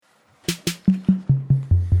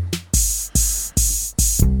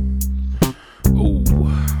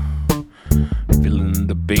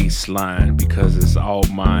this line because it's all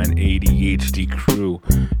mine. ADHD crew,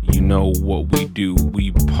 you know what we do.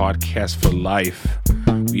 We podcast for life.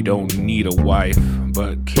 We don't need a wife,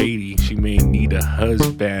 but Katie, she may need a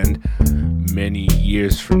husband. Many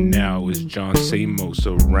years from now, is John Samos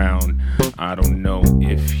around? I don't know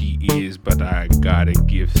if he is, but I gotta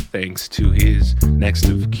give thanks to his next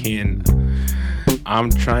of kin.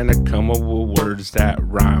 I'm trying to come up with words that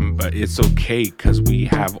rhyme, but it's okay, cause we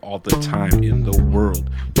have all the time in the world.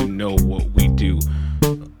 You know what we do.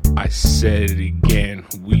 I said it again,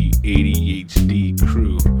 we ADHD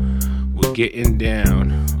crew. We're getting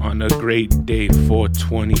down on a great day,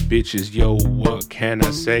 420 bitches. Yo, what can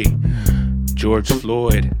I say? George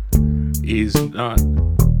Floyd is not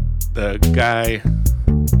the guy.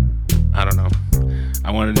 I don't know.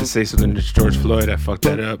 I wanted to say something to George Floyd. I fucked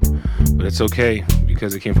that up. But it's okay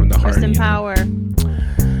because it came from the heart. Rest in power.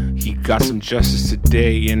 He got some justice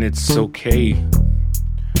today and it's okay.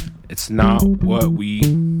 It's not what we...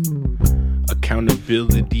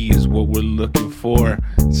 Accountability is what we're looking for.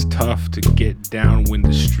 It's tough to get down when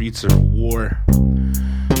the streets are war.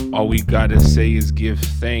 All we gotta say is give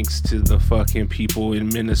thanks to the fucking people in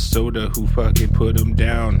Minnesota who fucking put them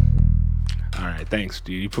down. All right, thanks,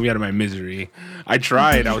 dude. You put me out of my misery. I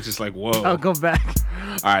tried. I was just like, whoa. I'll go back.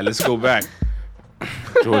 All right, let's go back.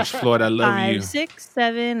 George Floyd, I love 5, you. 6,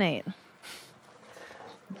 7, 8.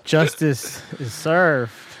 Justice is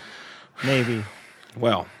served. Maybe.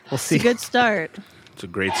 Well, We'll see. It's a good start. it's a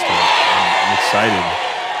great start. I'm excited.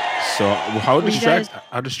 So, how Well, you guys-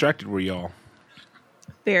 distracted were y'all?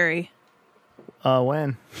 Very.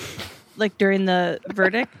 When? Like during the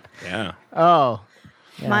verdict. Yeah. Oh.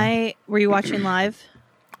 Yeah. Were you watching live?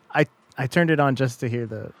 I turned it on just to see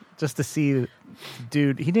the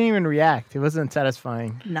dude. He didn't even react. It wasn't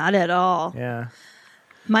satisfying. Not at all. Yeah.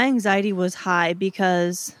 My anxiety was high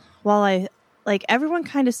because while everyone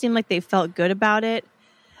kind of seemed like they felt good about it,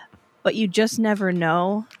 but you just never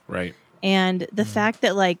know. Right. And the fact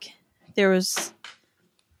that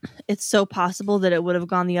it's so possible that it would have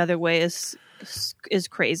gone the other way is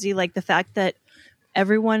crazy. Like the fact that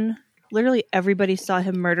literally everybody saw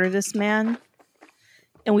him murder this man,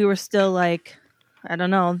 and we were still like, I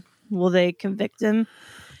don't know, will they convict him?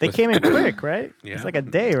 They came in quick, right? Yeah. It's like a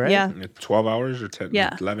day, right? Yeah. 12 hours or 10,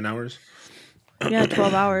 Yeah. 11 hours? Yeah,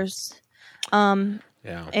 12 hours.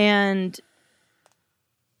 Yeah. And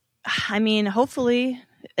I mean, hopefully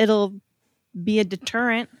it'll be a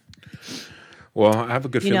deterrent. Well, I have a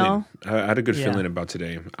good You feeling. know? I had a good Yeah. feeling about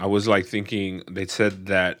today. I was like thinking, they said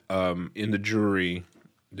that in the jury,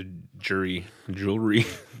 the jury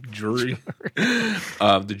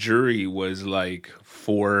was like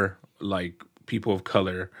 4 like people of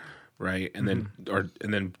color, right? And then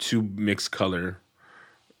 2 mixed color,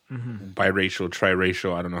 biracial,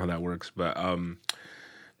 triracial. I don't know how that works, but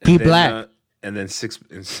Black. And then 6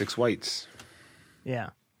 whites.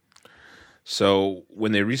 Yeah. So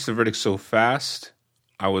when they reached the verdict so fast,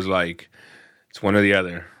 I was like, it's one or the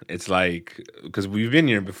other. It's like, because we've been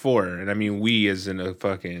here before. And I mean, we as in a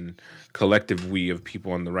fucking collective we of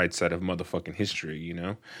people on the right side of motherfucking history, you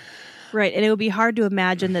know? Right. And it would be hard to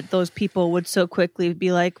imagine that those people would so quickly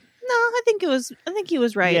be like, no, I think he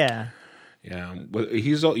was right. Yeah. Yeah. But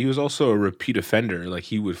he was also a repeat offender. Like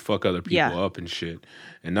he would fuck other people up and shit.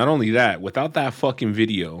 And not only that, without that fucking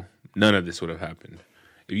video, none of this would have happened.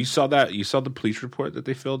 If you saw the police report that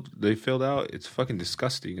they filled out, it's fucking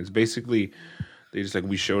disgusting. It's basically, they just like,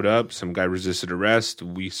 we showed up, some guy resisted arrest,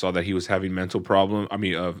 we saw that he was having health problems,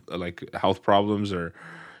 or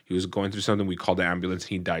he was going through something, we called the ambulance,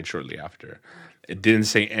 he died shortly after. It didn't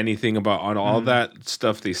say anything about on all that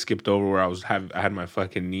stuff they skipped over where I had my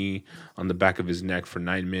fucking knee on the back of his neck for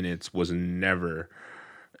 9 minutes, was never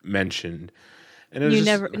mentioned. And it was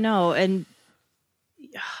and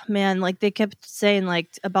man, like they kept saying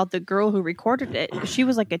like about the girl who recorded it. She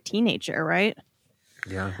was like a teenager, right?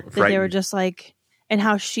 Yeah. That they were just like, and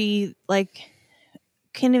how she like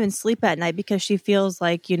can't even sleep at night because she feels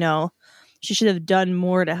like, you know, she should have done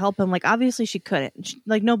more to help him. Like obviously she couldn't.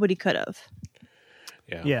 Like nobody could have.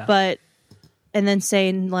 Yeah. But and then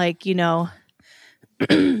saying like, you know,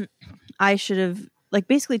 I should have, like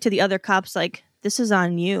basically to the other cops, like this is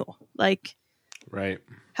on you. Like, right.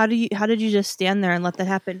 How did you just stand there and let that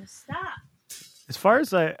happen? Stop. As far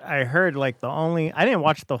as I heard, like I didn't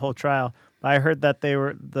watch the whole trial, but I heard that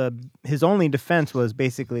his only defense was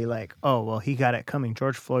basically like, oh, well, he got it coming.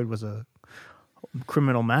 George Floyd was a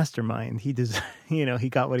criminal mastermind. He he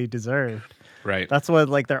got what he deserved. Right. That's what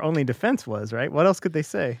like their only defense was, right? What else could they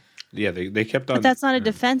say? Yeah, they kept on. But that's not a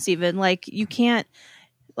defense even. Like you can't,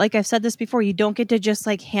 like I've said this before, you don't get to just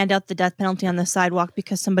like hand out the death penalty on the sidewalk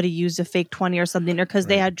because somebody used a fake 20 or something, or because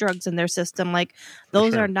they had drugs in their system. Like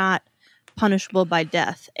those are not punishable by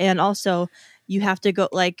death. And also you have to go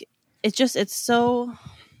like, it's so,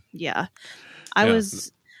 yeah. I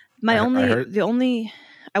was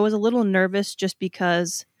I was a little nervous just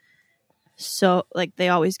because so like they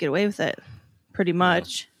always get away with it pretty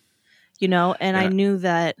much, you know, and I knew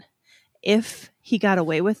that if he got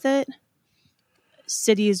away with it,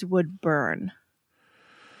 cities would burn.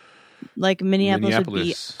 Like Minneapolis would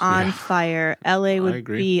be on fire. LA would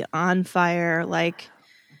be on fire. Like,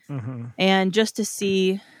 and just to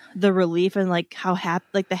see the relief and like how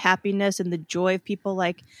like the happiness and the joy of people,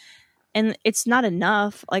 like, and it's not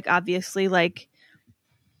enough. Like, obviously, like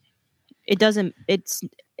it doesn't, it's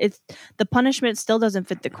the punishment still doesn't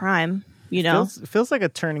fit the crime, you know? Feels like a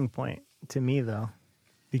turning point to me though,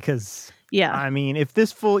 because I mean, if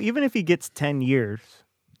this fool, even if he gets 10 years,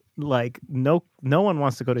 like no one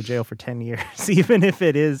wants to go to jail for 10 years, even if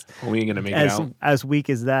it is we ain't gonna make it out as weak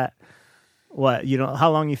as that. What, you know,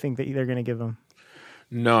 how long you think that they're gonna give him?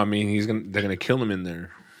 No, I mean they're gonna kill him in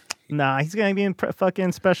there. Nah, he's gonna be in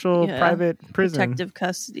fucking special private prison, protective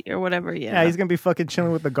custody or whatever. Yeah, he's gonna be fucking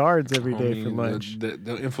chilling with the guards every day for lunch.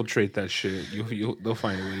 They'll infiltrate that shit. They'll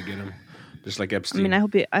find a way to get him, just like Epstein. I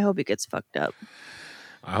mean, I hope he gets fucked up.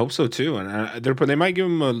 I hope so too, and they might give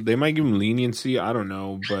him leniency. I don't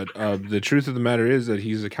know, but the truth of the matter is that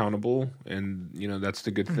he's accountable, and you know that's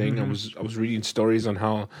the good thing. I was reading stories on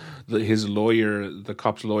how his lawyer, the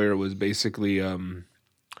cop's lawyer, was basically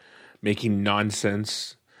making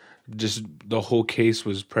nonsense. Just the whole case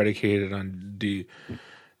was predicated on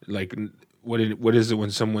what is it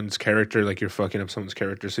when someone's character, like you're fucking up someone's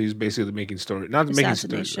character. So he's basically making story, not making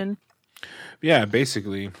story. Yeah,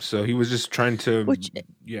 basically. So he was just trying to,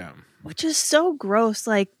 which is so gross.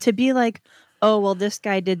 Like to be like, oh well, this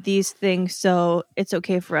guy did these things, so it's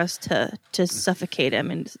okay for us to suffocate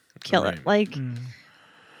him and kill him. Like,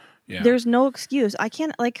 there's no excuse. I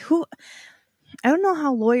can't I don't know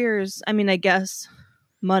how lawyers. I mean, I guess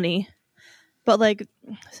money, but like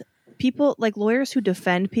people, like lawyers who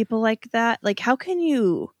defend people like that. Like, how can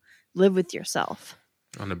you live with yourself?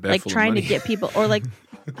 On a bed like full trying of money. to get people, or like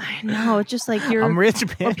I know, it's just like I'm rich,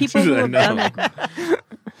 bitch. Or people who have done like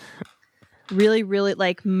really, really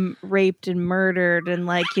like raped and murdered and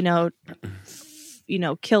like you know,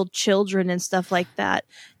 killed children and stuff like that.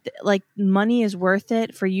 Like money is worth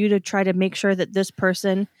it for you to try to make sure that this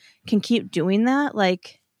person can keep doing that.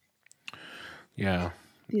 Like, yeah.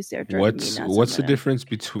 What's the difference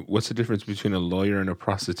between a lawyer and a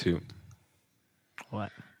prostitute?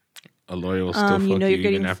 What? A lawyer will still fuck you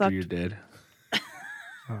even after you're dead.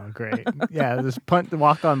 Oh, great. Yeah, just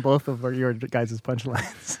walk on both of your guys'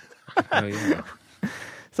 punchlines. Oh, yeah.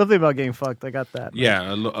 Something about getting fucked. I got that.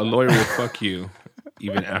 Yeah, a lawyer will fuck you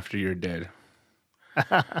even after you're dead.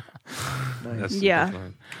 Nice. Yeah.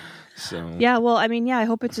 So yeah, well, I mean, yeah, I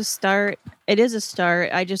hope it's a start. It is a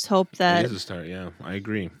start. I just hope that it is a start. Yeah, I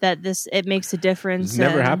agree. That it makes a difference. It's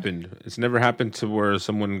never happened. It's never happened to where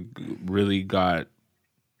someone really got.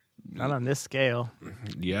 Not on this scale.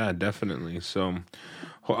 Yeah, definitely. So,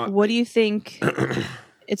 what do you think?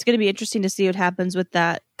 It's going to be interesting to see what happens with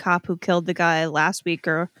that cop who killed the guy last week,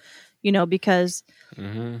 or, because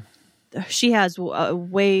she has a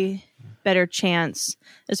way better chance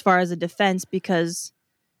as far as a defense because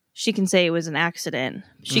she can say it was an accident.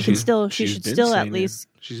 She should still at least.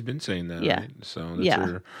 She's been saying that. Yeah. Right? So that's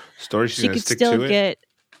her story. She's going to stick still to it.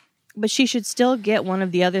 But she should still get one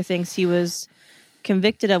of the other things he was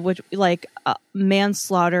convicted of, which like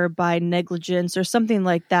manslaughter by negligence or something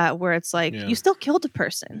like that, where it's like you still killed a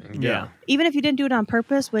person. Yeah. Even if you didn't do it on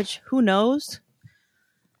purpose, which who knows?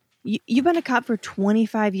 You've been a cop for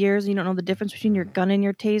 25 years and you don't know the difference between your gun and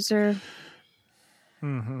your taser.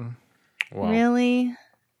 Mm-hmm. Wow. Really?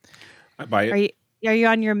 I buy it. Are you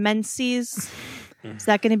on your menses? Is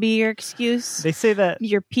that going to be your excuse? They say that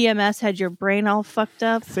your PMS had your brain all fucked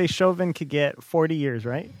up. Say Chauvin could get 40 years,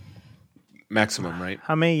 right? Maximum, right?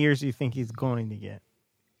 How many years do you think he's going to get?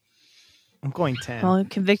 I'm going 10. Well,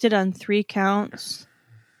 convicted on 3 counts.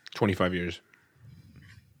 25 years.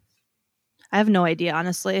 I have no idea,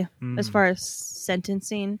 honestly, as far as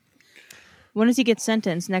sentencing. When does he get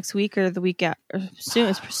sentenced? Next week or the week after? Soon.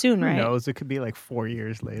 It's soon, right? Who knows? It could be like 4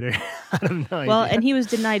 years later. I don't know. Well, and he was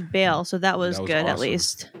denied bail, so that was good, awesome. at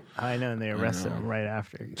least. I know, and they arrested him right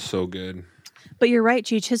after. So good. But you're right,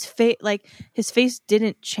 Cheech. His face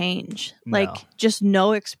didn't change. No. Like, just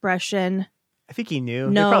no expression. I think he knew.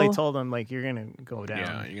 No. They probably told him, like, you're going to go down.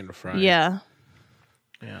 Yeah, you're going to fry. Yeah.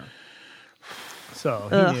 So,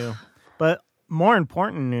 he knew. But more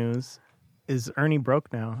important news is Ernie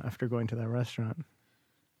broke now after going to that restaurant?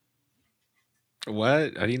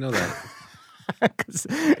 What? How do you know that? 'Cause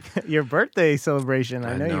your birthday celebration,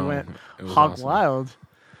 I know you went It was hog awesome. wild.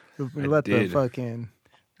 We let the did. fucking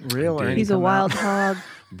real did. Ernie He's a come wild out. hog.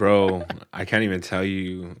 Bro, I can't even tell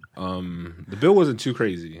you. The bill wasn't too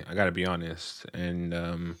crazy. I gotta be honest, and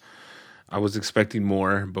I was expecting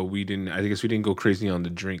more, but we didn't. I guess we didn't go crazy on the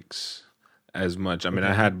drinks as much. I mean,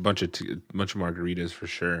 I had a bunch of margaritas for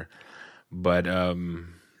sure, but I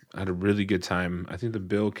had a really good time. I think the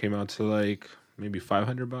bill came out to like maybe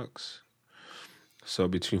 $500. So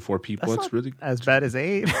between 4 people, That's it's not really. as bad as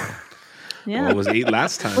 8. Yeah. Well, it was 8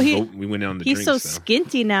 last time. Well, but we went in on the He's drinks. so though.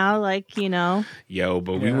 skinty now, like, you know. Yo,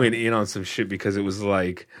 but we Yeah. went in on some shit because it was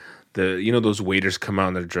like those waiters come out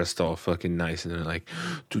and they're dressed all fucking nice and they're like,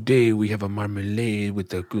 today we have a marmalade with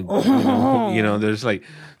the good, there's like,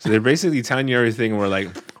 so they're basically telling you everything and we're like,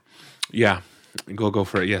 yeah, go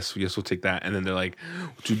for it. Yes, we'll take that. And then they're like,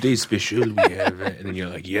 today's special we have it. And then you're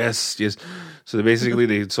like, yes. So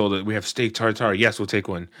they told it, we have steak tartare. Yes, we'll take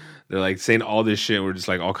one. They're like saying all this shit. We're just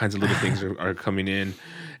like, all kinds of little things are coming in.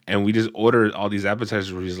 And we just ordered all these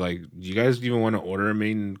appetizers. We're just like, do you guys even want to order a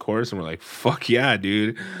main course? And we're like, fuck yeah,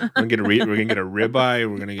 dude. We're gonna get a ribeye.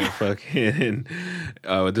 We're gonna get fucking.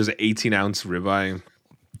 There's an 18-ounce ribeye.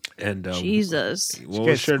 And Jesus. well, guys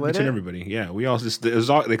we shared split between it? everybody. Yeah, we all just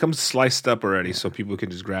they come sliced up already, so people can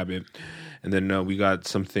just grab it. And then we got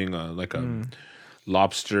something like a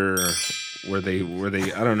lobster, where they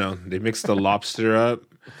I don't know, they mix the lobster up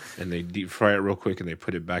and they deep fry it real quick and they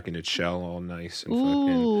put it back in its shell, all nice and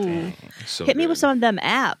fucking. Ooh. So Hit me with good. some of them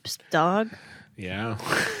apps, dog. Yeah.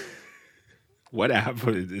 What app?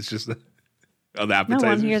 It's just the No, appetizers. I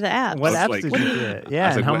want to hear the apps. What I apps was did like- you get? I Yeah,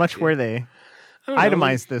 was and like, how what- much were they? I don't know.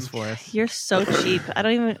 Itemize this for us. You're so cheap. I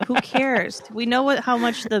don't even. Who cares? We know how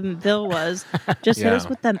much the bill was. Just hit Yeah. us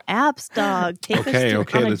with them apps, dog. Take us Okay,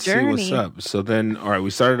 on a let's journey. see what's up. So then, all right, we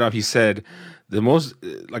started off. He said, the most,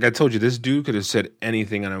 like I told you, this dude could have said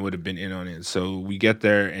anything and I would have been in on it. So we get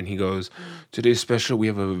there and he goes, today's special, we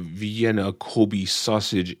have a Vienna Kobe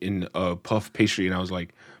sausage in a puff pastry. And I was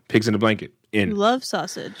like, pigs in a blanket. You In, love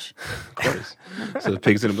sausage. of course. So the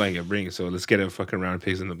pigs in a blanket, bring it. So let's get a fucking round of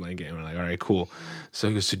pigs in the blanket. And we're like, all right, cool. So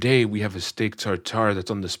he goes, today we have a steak tartare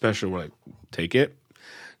that's on the special. We're like, take it.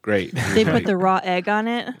 Great. And They he's put like, the raw egg on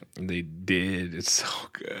it. They did. It's so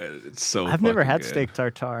good. It's so I've never fucking had good. steak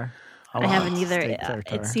tartare. I haven't either. Steak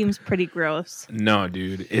tartare. It seems pretty gross. No,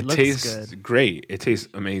 dude, it looks tastes good. great. It tastes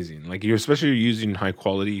amazing. Like you're especially using high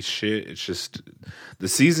quality shit. It's just the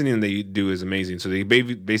seasoning they do is amazing. So they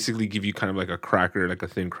basically give you kind of like a cracker, like a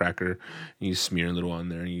thin cracker, and you smear a little on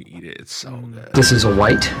there and you eat it. It's so good. This is a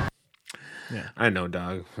white. I know,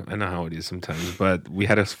 dog. I know how it is sometimes, but we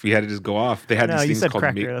had to just go off. They had No, these you things said called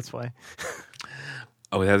cracker. That's why.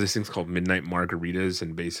 they have these things called midnight margaritas,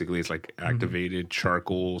 and basically it's like activated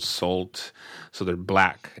charcoal, salt, so they're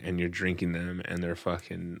black, and you're drinking them, and they're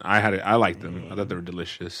fucking. I like them. I thought they were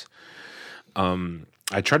delicious.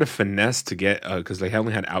 I tried to finesse to get because they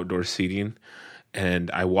only had outdoor seating,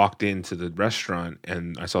 and I walked into the restaurant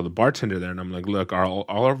and I saw the bartender there, and I'm like, look, all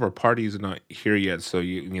of our parties are not here yet, so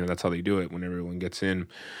you know that's how they do it when everyone gets in.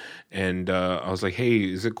 And I was like, hey,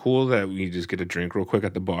 is it cool that we just get a drink real quick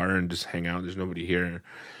at the bar and just hang out? There's nobody here.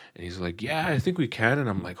 And he's like, yeah, I think we can. And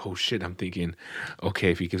I'm like, oh shit. I'm thinking,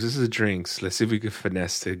 okay, if he gives us the drinks, let's see if we can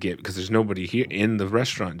finesse to get, because there's nobody here in the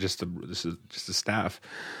restaurant, just the staff.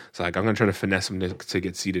 So like, I'm gonna try to finesse him to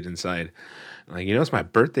get seated inside. I'm like, it's my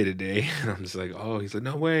birthday today. And I'm just like, oh, he's like,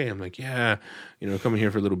 no way. I'm like, yeah, coming here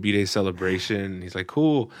for a little B-Day celebration. And he's like,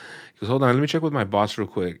 cool. He goes, hold on, let me check with my boss real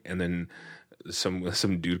quick. And then some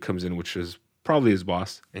dude comes in, which is probably his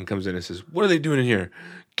boss, and comes in and says, what are they doing in here?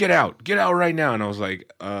 Get out right now. And I was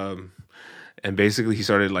like, and basically he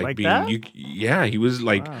started like being, that? he was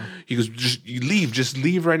like, Wow. he goes, just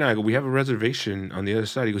leave right now. I go, we have a reservation on the other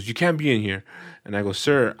side. He goes, you can't be in here. And I go,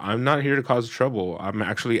 sir, I'm not here to cause trouble. I'm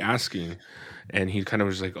actually asking. And he kind of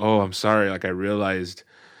was like, oh, I'm sorry. Like I realized,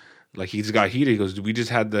 like he just got heated. He goes, we just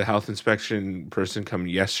had the health inspection person come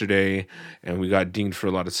yesterday and we got dinged for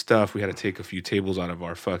a lot of stuff. We had to take a few tables out of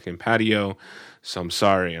our fucking patio. So I'm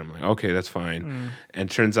sorry. I'm like, okay, that's fine. And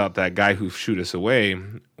turns out that guy who shooed us away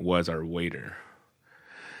was our waiter.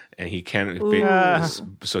 And he can't,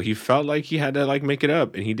 so he felt like he had to like make it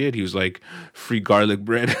up. And he did. He was like, free garlic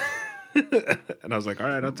bread. And I was like, all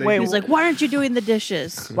right, I'll take Wait, it. He was like, "Why aren't you doing the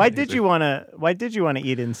dishes?" Why did you wanna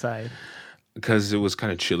eat inside? Because it was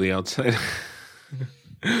kind of chilly outside.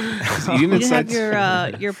 You didn't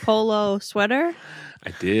have your polo sweater.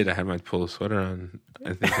 I did. I had my polo sweater on.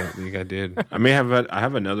 I think I did. I may have. I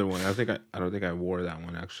have another one. I don't think I wore that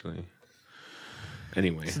one actually.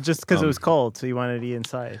 Anyway, So just because it was cold, so you wanted to eat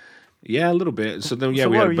inside. yeah, a little bit. So then, So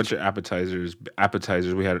we what had were a you bunch of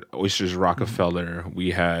appetizers. We had oysters Rockefeller.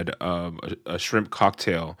 We had a shrimp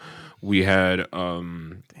cocktail. We had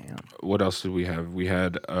Damn. what else did we have? We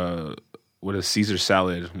had what a Caesar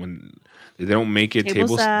salad. When they don't make it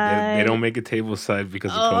Tableside. they don't make it tableside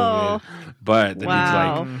because of Oh. COVID. But then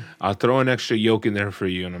Wow. he's like, I'll throw an extra yolk in there for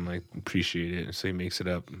you, and I'm like, appreciate it. So he makes it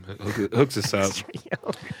up, hooks us up.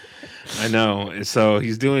 I know. And so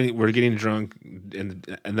we're getting drunk, and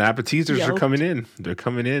the appetizers are Yoked. coming in. They're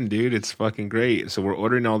coming in, dude. It's fucking great. So we're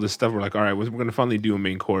ordering all this stuff. We're like, all right, we're gonna finally do a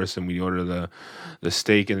main course, and we order the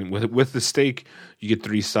steak, and with the steak you get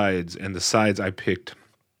 3 sides, and the sides I picked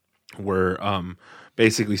were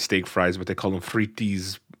basically steak fries, but they call them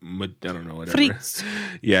frites. I don't know, whatever. Frites.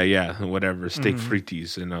 Yeah, whatever. Steak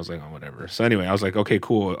frites. And I was like, oh, whatever. So anyway, I was like, okay,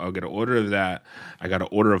 cool. I'll get an order of that. I got an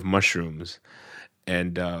order of mushrooms.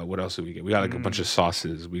 And what else did we get? We got like a bunch of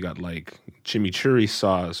sauces. We got like chimichurri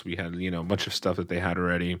sauce. We had, a bunch of stuff that they had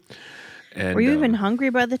already. And, Were you even hungry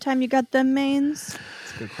by the time you got them mains?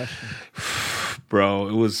 That's a good question. bro,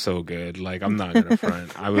 it was so good. Like, I'm not gonna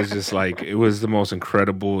front. I was just like, it was the most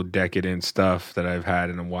incredible decadent stuff that I've had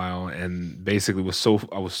in a while. And basically I was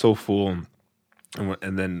so full.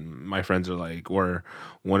 And then my friends are like, or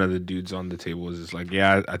one of the dudes on the table was just like,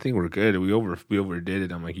 yeah, I think we're good. We overdid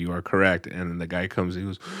it. I'm like, you are correct. And then the guy comes and he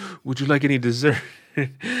goes, would you like any dessert?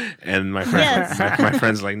 And my friend, Yes. my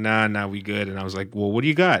friend's like, nah, we good. And I was like, well, what do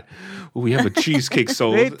you got? Well, we have a cheesecake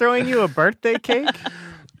sold. They throwing you a birthday cake?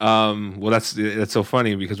 Well, that's so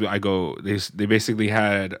funny because they basically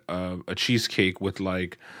had a cheesecake with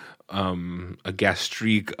like a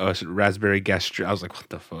gastrique, a raspberry gastrique. I was like, what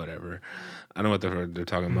the fuck, whatever. I don't know what they're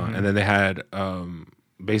talking about. And then they had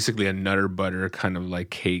basically a Nutter Butter kind of like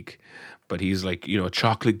cake, but he's like, a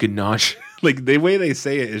chocolate ganache. Like the way they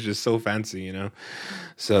say it is just so fancy,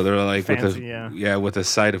 So they're like Fancy, with a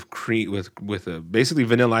side of cream with a basically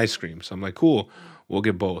vanilla ice cream. So I'm like, cool. We'll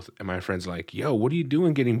get both. And my friend's like, yo, what are you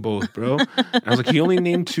doing getting both, bro? And I was like, he only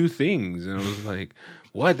named 2 things. And I was like,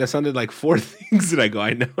 what? That sounded like 4 things. And I go,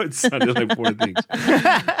 I know it sounded like 4 things.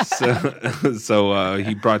 So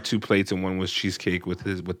he brought 2 plates, and one was cheesecake with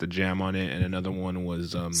the jam on it, and another one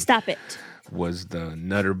was Stop it. was the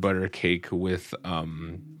Nutter Butter cake with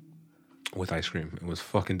ice cream. It was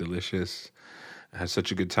fucking delicious. I had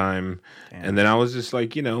such a good time. Damn. And then I was just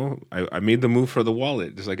like, I made the move for the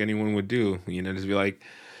wallet, just like anyone would do, just be like,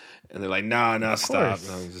 and they're like, nah, stop.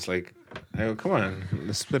 And I was just like, I go, come on,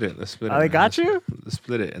 let's split it. Oh, they got you? Let's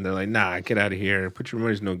split it. And they're like, nah, get out of here. Put your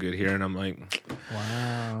money's no good here. And I'm like,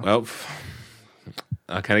 Wow. well,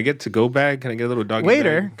 can I get to-go bag? Can I get a little doggy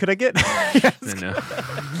Waiter, bag? could I get I know.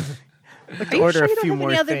 Are you order sure a you don't few have more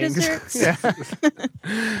any other things? desserts? Yeah.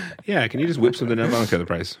 Yeah, can you just whip something up? I don't care the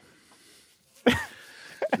price.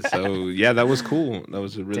 So yeah, that was cool. That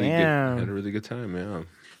was a really good. I had a really good time. Yeah.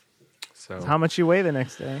 So How much you weigh the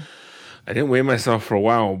next day? I didn't weigh myself for a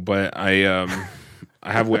while, but I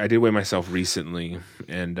did weigh myself recently,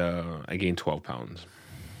 and I gained 12 pounds.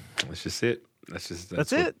 That's just it. That's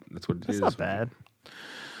it. That's what it That's is. not bad.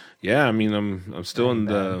 Yeah, I mean, I'm still in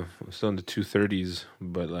the 230s,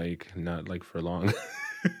 but like not like for long.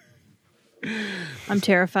 I'm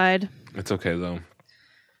terrified. It's okay though.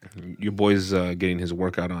 Your boy's getting his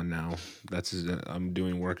workout on now. I'm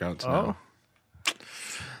doing workouts now.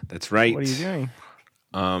 That's right. What are you doing?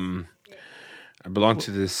 I belong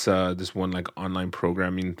to this one like online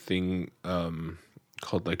programming thing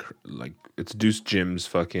called like it's Deuce Jim's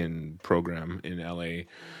fucking program in LA.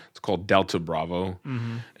 It's called Delta Bravo,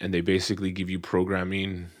 and they basically give you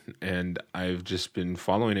programming. And I've just been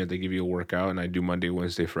following it. They give you a workout, and I do Monday,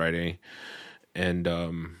 Wednesday, Friday, and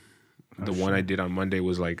the one I did on Monday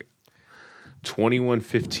was like 21,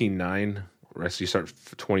 15, 9. Rest you start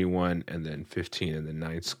 21 and then 15 and then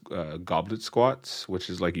 9 goblet squats, which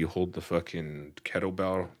is like you hold the fucking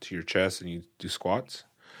kettlebell to your chest and you do squats.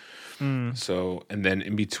 So, and then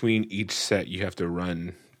in between each set, you have to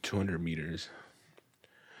run 200 meters.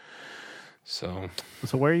 So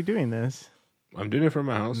where are you doing this? I'm doing it from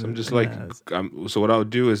my house. I'm just like, so what I'll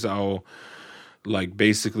do is I'll like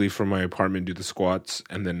basically from my apartment do the squats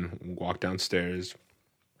and then walk downstairs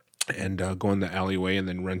and go in the alleyway and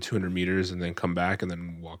then run 200 meters and then come back and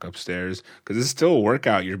then walk upstairs because it's still a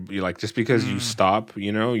workout. You're like, just because you stop,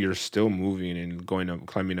 you're still moving and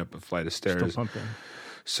climbing up a flight of stairs. Still pumping.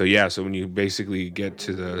 So yeah, so when you basically get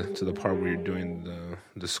to the part where you're doing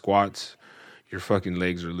the squats, your fucking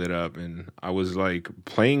legs are lit up. And I was like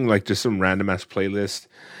playing like just some random ass playlist,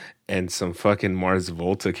 and some fucking Mars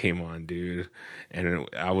Volta came on, dude. And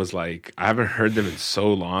I was like, I haven't heard them in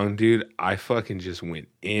so long, dude. I fucking just went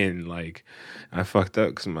in. Like, I fucked up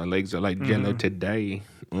because my legs are like jello today.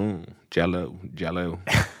 Jello.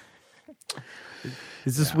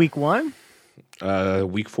 Is this week 1?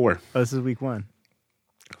 Week 4. Oh, this is week 1.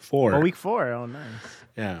 4. Oh, week 4. Oh, nice.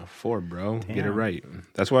 Yeah, 4, bro. Damn. Get it right.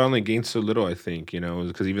 That's why I only gained so little, I think,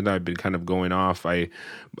 because even though I've been kind of going off, I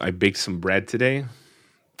baked some bread today.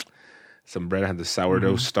 Some bread. I had the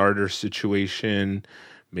sourdough starter situation,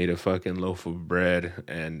 made a fucking loaf of bread,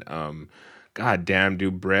 and god damn,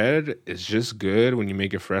 dude, bread is just good when you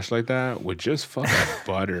make it fresh like that with just fucking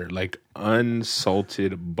butter, like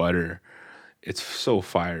unsalted butter. It's so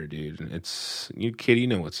fire, dude. It's you, kid. You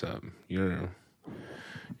know what's up. You're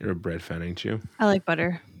a bread fan, ain't you? I like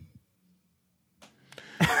butter.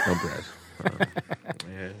 No bread.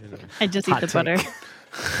 Yeah, I just eat Hot the take. butter.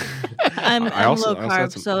 I'm also low had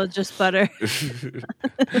carb, some- so just butter.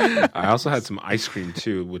 I also had some ice cream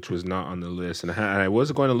too, which was not on the list, and I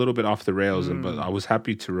was going a little bit off the rails, but I was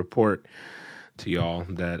happy to report to y'all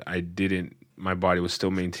that I didn't. My body was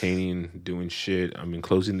still maintaining, doing shit. I mean,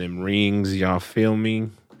 closing them rings. Y'all feel me?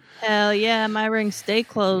 Hell yeah, my rings stay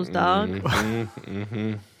closed, dog.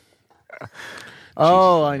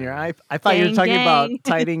 Oh, on your iPhone. I thought you were Gang, talking about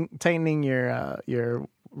gang. tightening your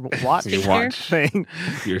watch Your Finger? watch. thing.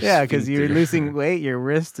 Your Yeah, because you're sphincter. losing weight. Your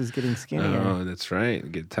wrist is getting skinnier. Oh, that's right.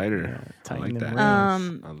 Get tighter. I tighten like them that.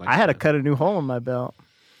 rings. like I had to that. cut a new hole in my belt.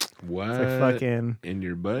 What? It's like fucking. In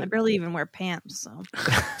your I butt? barely even wear pants, so.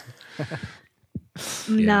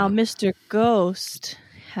 Now, Mr. Ghost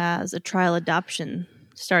has a trial adoption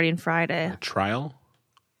starting Friday. A trial?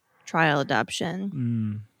 Trial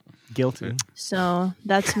adoption. Guilty. So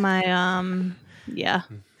that's my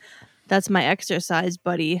that's my exercise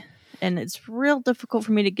buddy, and it's real difficult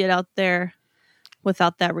for me to get out there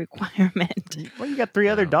without that requirement. Well, you got 3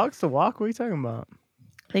 other dogs to walk. What are you talking about?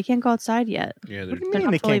 They can't go outside yet. Yeah, What do you They're mean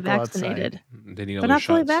not they fully can't go outside? vaccinated. they need all They're the not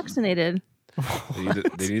fully shots. vaccinated.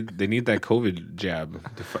 They need that COVID jab,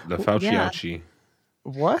 the Fauci Yeah. ouchie.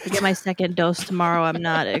 What? I get my second dose tomorrow. I'm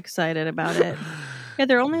not excited about it. Yeah,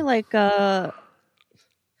 they're only like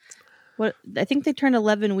what I think they turned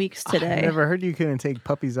 11 weeks I today. never heard you couldn't take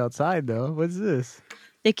puppies outside though. What's this?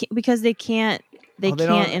 They can't, because they can't they don't-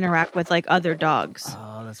 can't interact with like other dogs.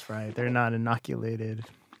 Oh, that's right. They're not inoculated.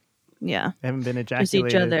 Yeah, They haven't been just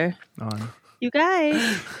ejaculated each other. on. You guys,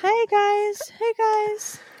 hey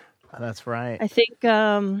guys. Oh, that's right. I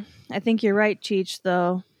think you're right, Cheech.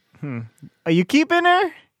 Though Are you keeping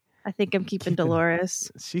her? I think I'm keeping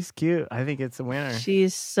Dolores. She's cute. I think it's a winner.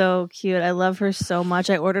 She's so cute. I love her so much.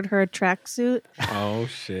 I ordered her a tracksuit Oh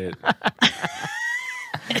shit!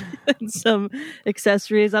 and some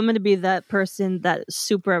accessories. I'm gonna be that person, that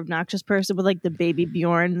super obnoxious person with like the baby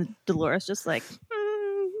Bjorn. Dolores just like.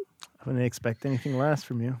 I wouldn't expect anything less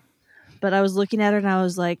from you. But I was looking at her and I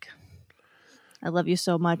was like, I love you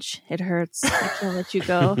so much. It hurts. I can't let you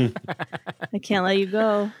go. I can't let you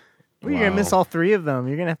go. Well, you're gonna Wow. miss all 3 of them.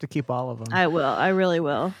 You're gonna have to keep all of them. I will. I really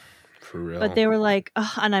will. For real. But they were like,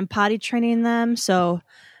 "Ugh," and I'm potty training them. So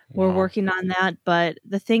we're Wow. working on that. But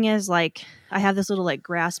the thing is, like, I have this little like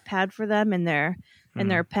grass pad for them in their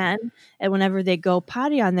pen. And whenever they go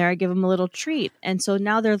potty on there, I give them a little treat. And so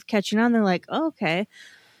now they're catching on. They're like, oh, okay.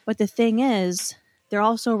 But the thing is, they're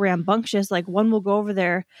also rambunctious. Like one will go over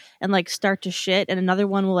there and like start to shit, and another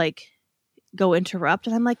one will like go interrupt.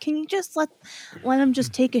 And I'm like, can you just let them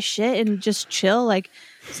just take a shit and just chill? Like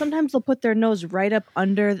sometimes they'll put their nose right up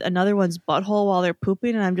under another one's butthole while they're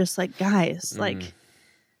pooping, and I'm just like, guys, like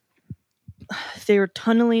they were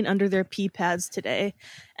tunneling under their pee pads today,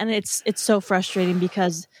 and it's so frustrating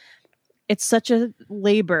because it's such a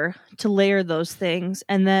labor to layer those things,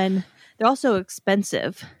 and then they're also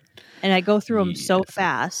expensive, and I go through them so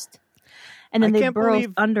fast. And then I they can't burrow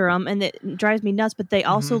believe- under them, and it drives me nuts. But they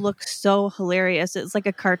also look so hilarious. It's like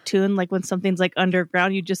a cartoon, like when something's like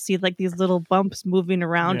underground, you just see like these little bumps moving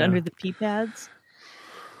around Yeah. under the pee pads.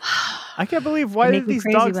 I can't believe why They did make me these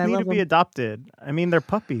crazy, dogs but I need to love be them. adopted? I mean, they're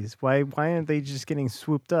puppies. Why aren't they just getting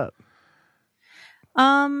swooped up?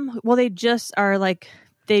 Well, they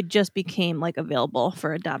just became like available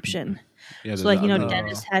for adoption. Yeah, So like, you know, Oh.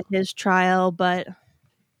 Dennis had his trial, but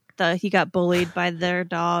he got bullied by their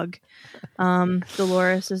dog.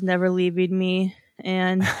 Dolores is never leaving me,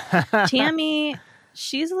 and Tammy,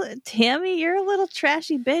 you're a little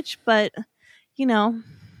trashy bitch, but you know,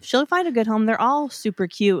 she'll find a good home. They're all super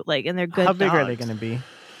cute, like, and they're good. How big are they dogs. going to be?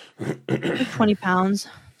 Like 20 pounds.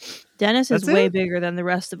 Dennis is That's way it? bigger than the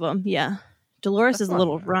rest of them. Yeah. Dolores That's is a not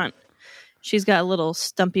little bad. runt. She's got little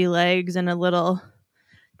stumpy legs and a little.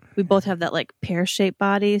 We both have that like pear-shaped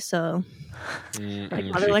body, so like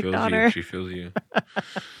mother, she like feels daughter. You. She feels you.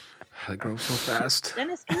 They grow so fast.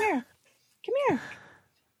 Dennis, come here. Come here.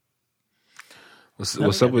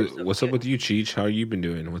 What's up with you, Cheech? How you been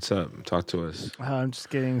doing? What's up? Talk to us. I'm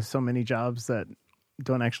just getting so many jobs that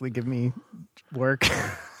don't actually give me work.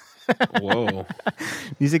 Whoa.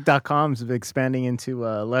 Music.com is expanding into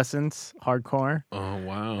lessons, hardcore. Oh,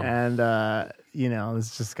 wow. And,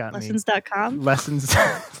 it's just got Lessons.com? me.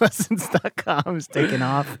 Lessons.com is taking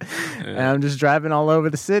off. Yeah. And I'm just driving all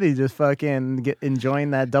over the city, just fucking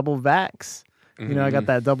enjoying that double vax. Mm-hmm. I got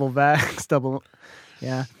that double vax,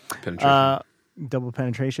 penetration. Double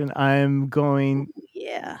penetration. I'm going,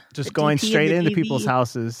 going straight into people's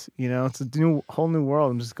houses. It's a whole new world.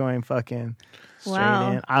 I'm just going fucking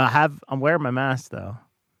straight in. I'm wearing my mask though,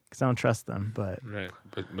 because I don't trust them. But right,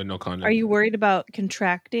 but no condom. Are you worried about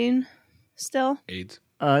contracting still? AIDS?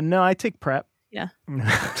 No, I take PrEP. Yeah.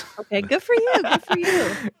 Okay, good for you. Good for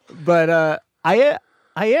you. But I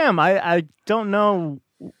am. I don't know.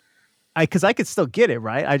 Because I could still get it,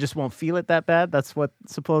 right? I just won't feel it that bad. That's what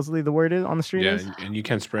supposedly the word is on the street is. Yeah, and you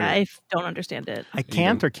can't spray it. I don't understand it. I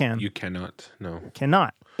can't or can? You cannot. No.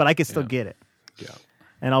 Cannot. But I can still get it. Yeah.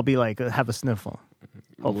 And I'll be like, have a sniffle.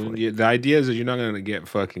 Hopefully. The idea is that you're not going to get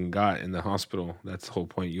fucking got in the hospital. That's the whole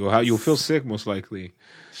point. You'll feel sick most likely.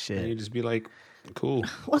 Shit. And you just be like, cool.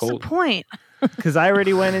 What's the point? Because I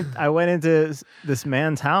already went into this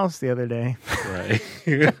man's house the other day. Right.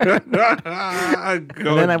 And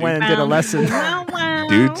then I went and did a lesson.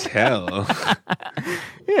 Do tell.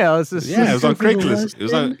 Yeah, it was just it was on Craigslist. It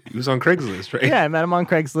was on Craigslist, right? Yeah, I met him on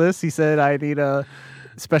Craigslist. He said I need a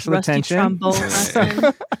special Rusty attention. Trombone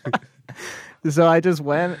lesson. So I just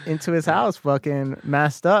went into his house, fucking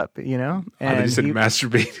masked up, And he said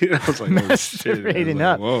masturbating. I was like, masturbating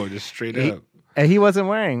up. Whoa, just straight up. And he wasn't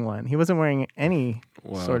wearing one. He wasn't wearing any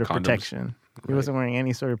sort of condoms. Protection. He wasn't wearing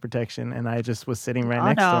any sort of protection, and I just was sitting right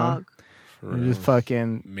next to him. And just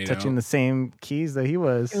fucking touching the same keys that he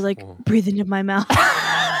was. You're like, breathe into my mouth.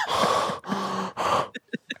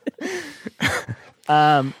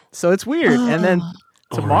 So it's weird. And then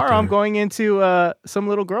tomorrow I'm going into some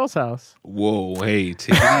little girl's house. Whoa, hey,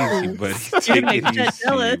 take it easy, buddy. Take it easy,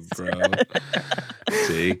 bro.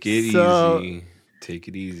 Take it easy. Take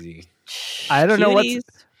it easy. I don't know what's...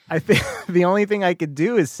 I think the only thing I could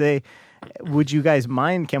do is say, would you guys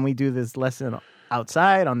mind? Can we do this lesson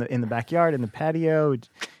outside in the backyard, in the patio? But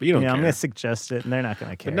you don't care. I'm going to suggest it, and they're not going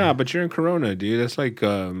to care. But you're in Corona, dude. That's like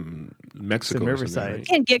Mexico. Riverside. Right? You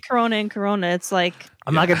can't get Corona in Corona. It's like...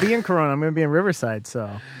 I'm not going to be in Corona. I'm going to be in Riverside,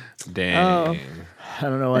 so... Dang. I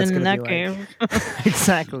don't know what it's going to be like.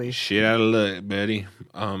 Exactly. Shit out of luck, buddy.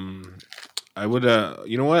 I would,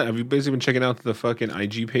 you know what? Have you basically been checking out the fucking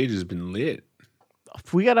IG page? Has been lit.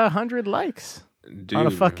 We got 100 likes. Dude. On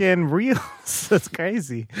a fucking reels. That's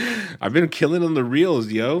crazy. I've been killing on the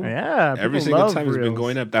reels, yo. Yeah. Every single time it's been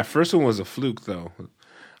going up. That first one was a fluke, though.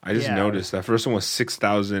 I just noticed. That first one was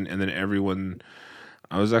 6,000, and then everyone...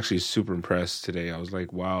 I was actually super impressed today. I was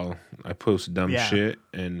like, wow, I post dumb shit,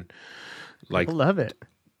 and like... People love it.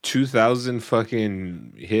 2,000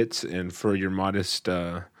 fucking hits, and for your modest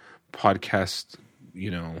podcast,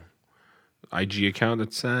 IG account,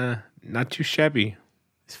 that's not too shabby.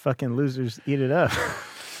 These fucking losers eat it up.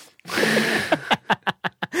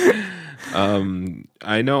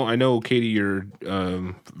 I know, Katie, you're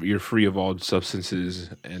free of all substances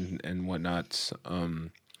and whatnot.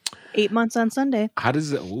 8 months on Sunday. How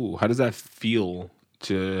does that feel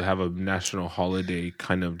to have a national holiday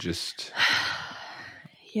kind of just?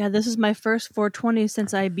 Yeah, this is my first 420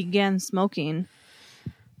 since I began smoking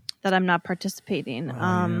that I'm not participating.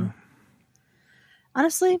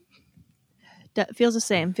 Honestly, that feels the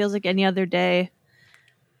same. Feels like any other day,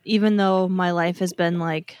 even though my life has been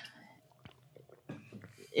like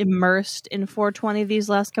immersed in 420 these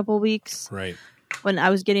last couple of weeks. Right. When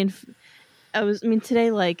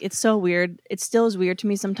today, like, it's so weird. It still is weird to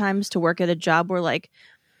me sometimes to work at a job where like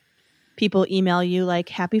people email you like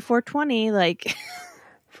happy 420, like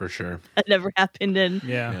for sure. That never happened in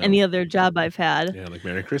any other job I've had. Yeah, like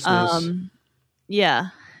Merry Christmas. Yeah.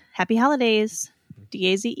 Happy holidays.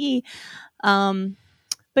 DAZE.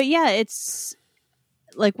 But yeah, it's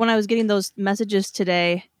like when I was getting those messages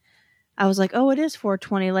today, I was like, oh, it is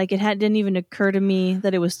 420. Like didn't even occur to me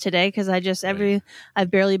that it was today because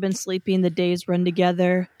I've barely been sleeping. The days run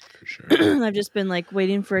together. For sure. I've just been like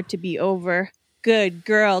waiting for it to be over. Good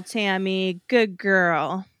girl, Tammy. Good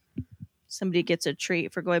girl. Somebody gets a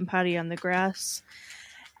treat for going potty on the grass.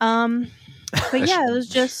 But yeah, it was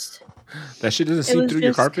just... That shit doesn't seep through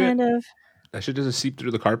your carpet? That shit doesn't seep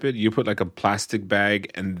through the carpet. You put like a plastic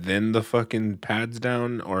bag and then the fucking pads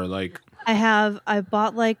down, or like I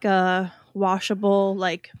bought like a washable,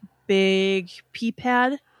 like big pee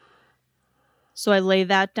pad. So I lay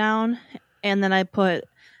that down, and then I put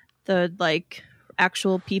the like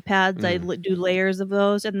actual pee pads. I do layers of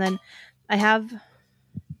those, and then I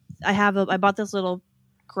bought this little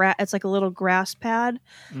it's like a little grass pad,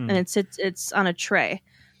 and it's on a tray.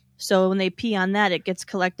 So when they pee on that, it gets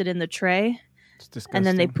collected in the tray, and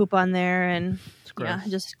then they poop on there, and yeah,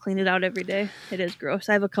 just clean it out every day. It is gross.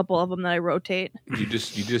 I have a couple of them that I rotate. You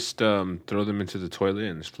just throw them into the toilet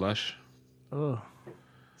and just flush. Oh,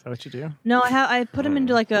 is that what you do? No, I put them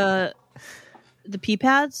into like the pee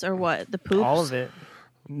pads or what? The poops? All of it.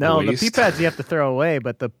 No, the pee pads you have to throw away,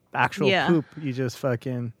 but the actual poop you just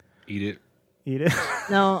fucking eat it.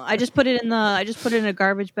 No, I just put it in a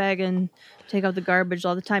garbage bag and take out the garbage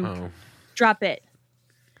all the time. Oh. Drop it.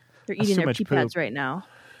 They're eating their pee pads poop right now.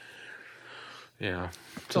 Yeah,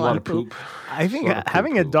 it's a lot of poop. I think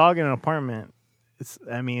having a dog in an apartment,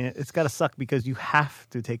 it's got to suck because you have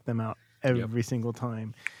to take them out every single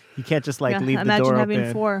time. You can't just leave the door open. Imagine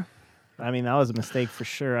having 4. I mean, that was a mistake for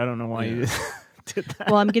sure. I don't know why you did that.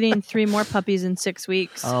 Well, I'm getting 3 more puppies in 6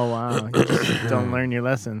 weeks. Oh wow! You just don't learn your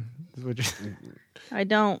lesson. I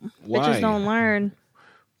don't. Why? Bitches don't learn.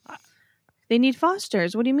 They need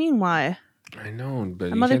fosters. What do you mean, why? I know,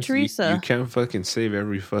 but Mother Teresa. You can't fucking save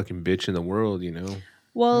every fucking bitch in the world, you know?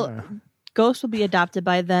 Well, Ghost will be adopted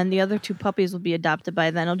by then. The other 2 puppies will be adopted by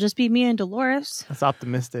then. It'll just be me and Dolores. That's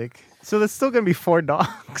optimistic. So there's still going to be 4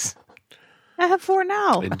 dogs. I have 4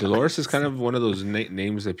 now. And Dolores is kind of one of those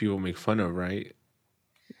names that people make fun of, right?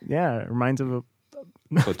 Yeah, it reminds of a...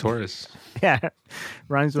 Clitoris. Yeah,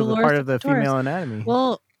 rhymes with a part of the female anatomy.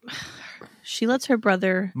 Well, she lets her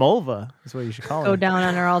brother Mulva is what you should call go her. down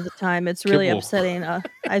on her all the time. It's really Kibble. upsetting.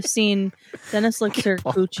 I've seen Dennis licks her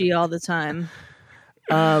coochie all the time.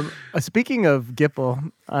 Speaking of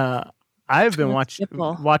Gipple, I've been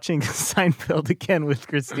watching Seinfeld again with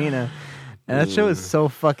Christina, and that show is so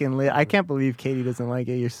fucking lit. I can't believe Katie doesn't like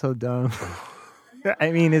it. You're so dumb.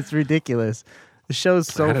 I mean, it's ridiculous. The show's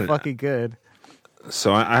so fucking good.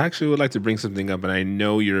 So I actually would like to bring something up, and I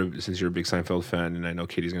know since you're a big Seinfeld fan, and I know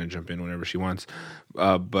Katie's going to jump in whenever she wants.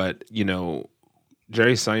 But you know,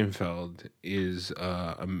 Jerry Seinfeld is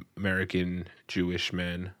an American Jewish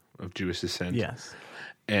man of Jewish descent. Yes.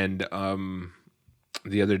 And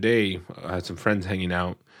the other day, I had some friends hanging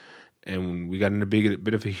out, and we got in a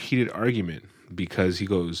bit of a heated argument because he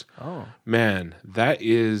goes, "Oh man, that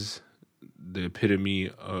is the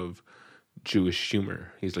epitome of Jewish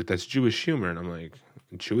humor." He's like, "That's Jewish humor," and I'm like,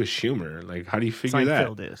 "Jewish humor? Like, how do you figure that?"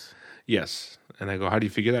 Seinfeld is. Yes, and I go, "How do you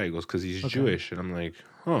figure that?" He goes, "Because he's Jewish," and I'm like,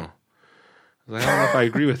 "Huh." I was like, "I don't know if I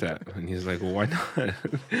agree with that," and he's like, "Well, why not?" I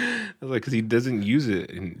was like, "Because he doesn't use it,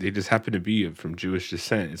 and they just happen to be from Jewish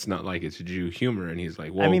descent. It's not like it's Jew humor." And he's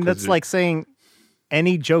like, "Well, I mean, that's like saying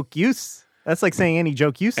any joke that's like saying any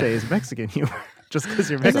joke you say is Mexican humor." Just because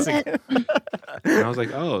you're Mexican. And I was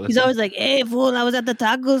like, "Oh." He's always like, "Hey, fool, I was at the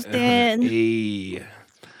taco stand." Hey.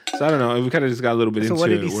 So I don't know. We kind of just got a little bit into it. So what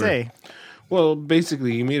did he say? Well,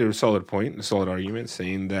 basically, he made a solid point, a solid argument,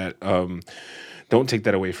 saying that don't take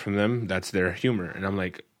that away from them. That's their humor. And I'm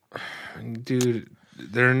like, dude,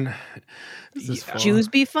 they're Jews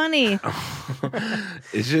be funny.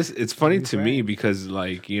 It's funny to me because,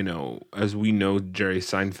 like, you know, as we know, Jerry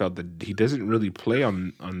Seinfeld, that he doesn't really play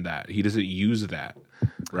on that. He doesn't use that,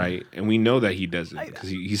 right? And we know that he doesn't because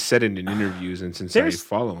he said it in interviews, and since I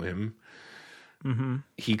follow him,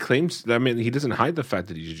 he claims. I mean, he doesn't hide the fact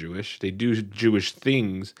that he's Jewish. They do Jewish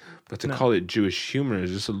things, but to call it Jewish humor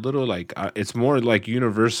is just a little like it's more like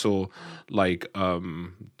universal, like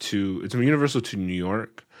it's universal to New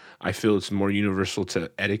York. I feel it's more universal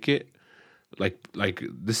to etiquette. Like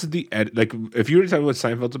this is like if you were to tell me what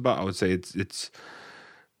Seinfeld's about, I would say it's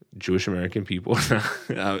Jewish American people.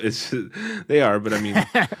 They are, but I mean,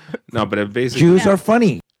 no, but basically Jews are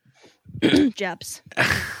funny. Japs.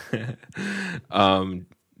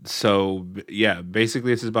 So yeah,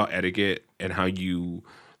 basically this is about etiquette and how you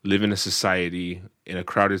live in a society in a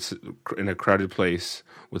crowded place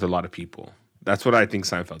with a lot of people. That's what I think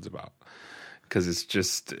Seinfeld's about. Because it's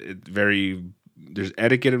just there's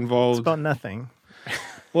etiquette involved. It's about nothing.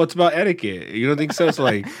 Well, it's about etiquette. You don't think so? It's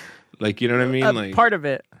like you know what I mean? Like part of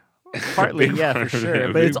it. Partly, yeah, for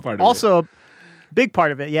sure. But it's also a big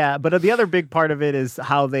part of it, yeah. But the other big part of it is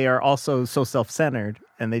how they are also so self-centered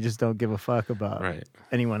and they just don't give a fuck about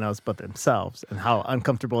anyone else but themselves and how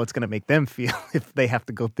uncomfortable it's going to make them feel if they have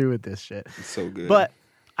to go through with this shit. It's so good. But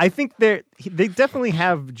I think they definitely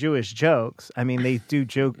have Jewish jokes. I mean, they do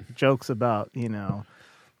jokes about, you know,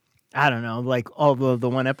 I don't know, like all the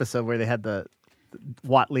one episode where they had the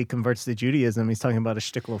Watley converts to Judaism. He's talking about a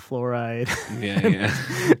shtickle of fluoride. Yeah,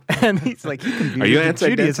 yeah. And he's like, he can Are you to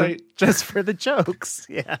Judaism anti-dentite? just for the jokes.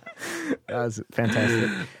 Yeah, that was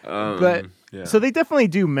fantastic. But yeah. so they definitely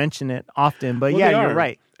do mention it often. But Well, yeah, they you're are.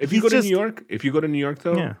 right. If you go to New York,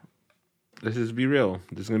 though, yeah, let's just be real.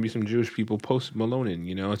 There's gonna be some Jewish people post Malonin.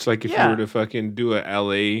 You know, it's like if Yeah. you were to fucking do a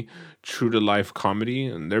LA true to life comedy,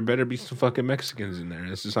 and there better be some fucking Mexicans in there.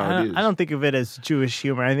 That's just how it is. I don't think of it as Jewish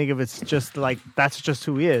humor. I think of it's just like that's just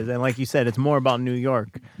who he is. And like you said, it's more about New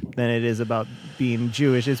York than it is about being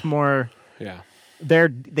Jewish. It's more Yeah.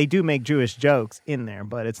 they do make Jewish jokes in there,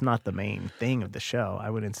 but it's not the main thing of the show. I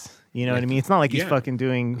wouldn't, you know what I mean? It's not like he's Yeah. fucking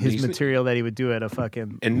doing his He's- material that he would do at a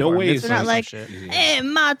fucking. In no bar way is mitzvah They're not or like, some shit. hey,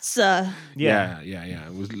 matzah. Yeah. Yeah.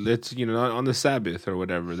 It was let's on the Sabbath or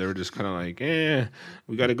whatever. They were just kind of like,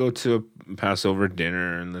 we got to go to a Passover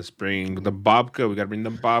dinner and let's bring the babka. We got to bring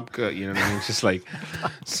the babka. You know what I mean? It's just like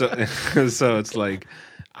so. So it's like,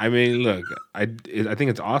 I mean, look, I think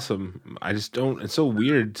it's awesome. I just don't. It's so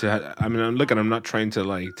weird to. I mean, I'm not trying to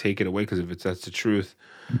like take it away because that's the truth.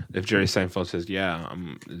 If Jerry Seinfeld says, "Yeah,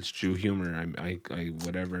 it's Jew humor," I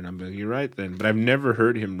whatever, and I'm like, "You're right then." But I've never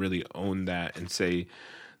heard him really own that and say,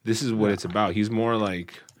 "This is what it's about." He's more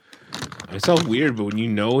like, it sounds weird, but when you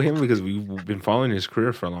know him, because we've been following his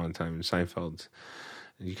career for a long time, Seinfeld,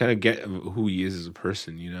 you kind of get who he is as a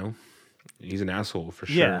person. You know, he's an asshole for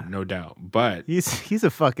sure, Yeah. no doubt. But He's a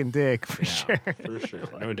fucking dick for sure. for sure,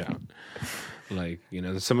 no doubt. Like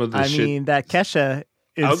some of the I shit. mean, that Kesha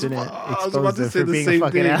incident I was about exposed to him say for the being a same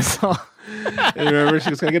fucking thing. asshole. And remember, she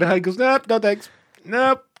was gonna get a hug. He goes, "Nope, no thanks,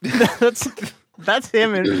 nope." That's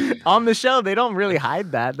him. And on the show, they don't really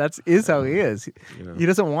hide that. Is how he is. He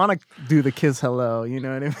doesn't want to do the kiss hello. You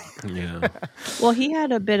know what I mean? Yeah, Well, he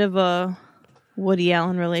had a bit of a Woody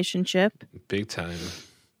Allen relationship. big time.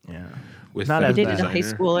 Yeah. With Not that as He bad. dated a high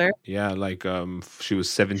designer. schooler, Yeah, like she was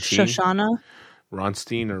 17. Shoshana,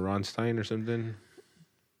 Ronstein or something.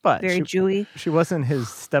 But very Jewy. she wasn't his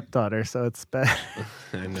stepdaughter, so it's better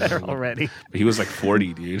I know. already. But he was like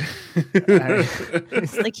 40, dude.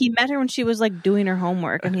 Like he met her when she was like doing her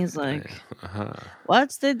homework, and he's like,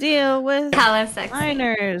 "What's the deal with Hella sexy.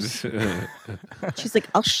 minors?" She's like,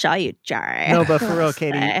 "I'll show you, Jar." No, but for real,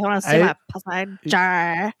 Katie, I want to see my pussy,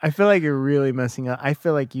 Jar. I feel like you're really messing up. I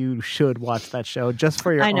feel like you should watch that show just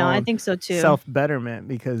for your I know. own I think so too. self betterment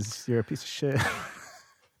because you're a piece of shit.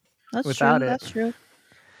 That's without true. it. That's true.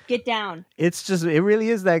 Get down. It really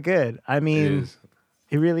is that good. I It mean, is.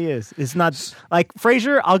 it really is. It's not like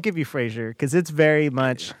Frasier. I'll give you Frasier because it's very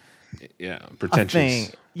much Yeah, a pretentious. thing.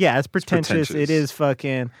 Yeah, it's pretentious. pretentious. It is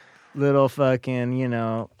fucking little fucking,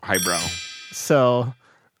 Highbrow. So,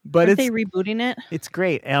 but Aren't it's they rebooting it? it's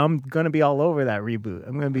great. And I'm gonna be all over that reboot.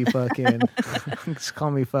 I'm gonna be fucking just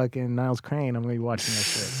call me fucking Niles Crane. I'm gonna be watching that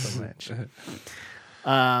shit so much.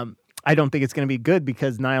 I don't think it's gonna be good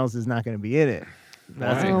because Niles is not gonna be in it.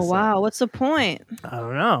 That's Why? Oh insane. wow, what's the point? I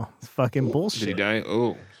don't know. It's fucking bullshit. Did he die?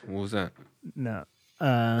 Oh, what was that? No.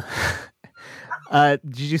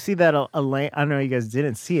 Did you see that Elaine? I don't know. You guys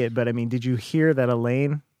didn't see it, but I mean, did you hear that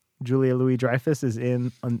Elaine, Julia Louis-Dreyfus, is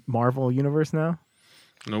in a Marvel universe now?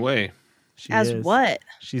 No way. She As is. what?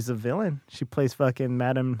 She's a villain. She plays fucking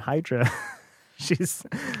Madame Hydra. She's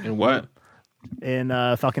And what? in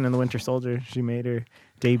Falcon and the Winter Soldier. She made her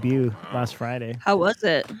debut last Friday. How was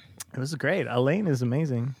it? It was great. Elaine is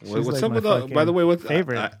amazing. She's What's like up my with that? By the way, what's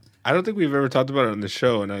favorite? I don't think we've ever talked about it on the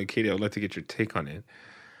show, and Katie, I would like to get your take on it.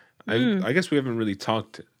 I guess we haven't really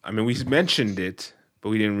talked. I mean, we mentioned it, but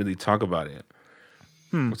we didn't really talk about it.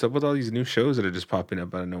 What's up with all these new shows that are just popping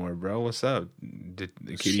up out of nowhere, bro? What's up?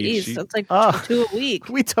 Katie, Jeez, that's like Oh. 2 a week.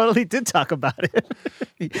 We totally did talk about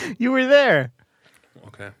it. You were there.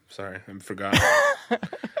 Okay, sorry, I forgot.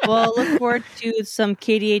 Well, look forward to some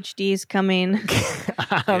KDHDs coming.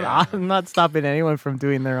 I'm not stopping anyone from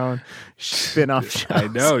doing their own spin-off shows. I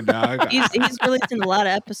know, dog. He's releasing a lot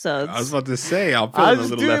of episodes. I was about to say, I'll I feel a was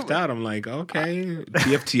little doing- left out. I'm like, okay,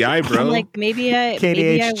 TFTI, bro. I'm like, maybe I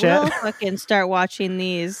KDH chat. will fucking start watching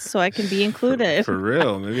these so I can be included. For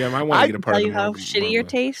real, maybe I might want to get a part Tell of you the how more- shitty more your of a-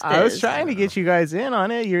 taste I was is. trying to get you guys in on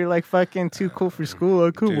it. You're like fucking too cool for school.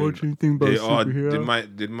 I couldn't Dude, watch anything about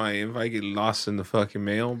superhero. did my invite get lost in the fucking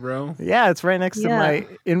mail, bro? Yeah, it's right next to Yeah. my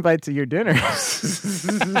invite to your dinner.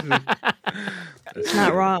 It's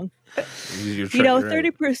not wrong. You're You know,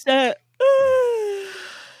 right. 30%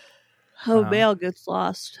 of mail gets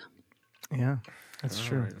lost. Yeah, that's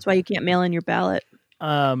true. That's why you can't mail in your ballot.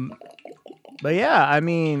 But yeah, I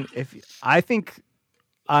mean, I think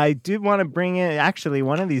I did want to bring in actually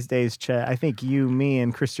one of these days, Chet. I think you, me,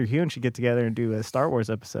 and Chris Terhune should get together and do a Star Wars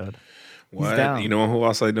episode. What? down. You know who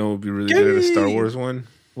else I know would be really good at a Star Wars one?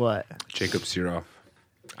 What? Jacob Siroff.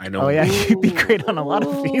 I know. Oh yeah, he'd be great on a lot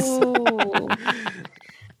of these. Ooh.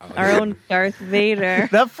 Our own Darth Vader.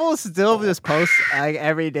 That fool still just posts like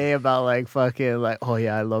every day about like fucking like, oh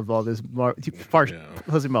yeah, I love all this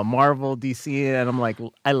posting about Marvel, DC, and I'm like,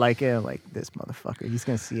 I like it. I'm like, this motherfucker, he's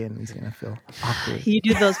gonna see it and he's gonna feel awkward. You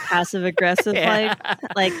do those passive aggressive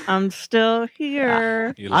like I'm still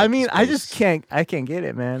here. You like I mean, this I post. just can't. I can't get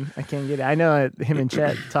it, man. I can't get it. I know him and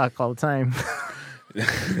Chet talk all the time.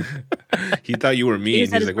 He thought you were me. He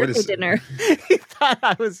And had he's his like, what birthday is dinner. He thought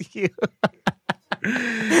I was you.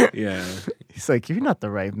 Yeah. He's like, you're not the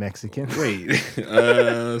right Mexican. Wait.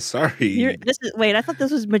 Sorry. Wait, I thought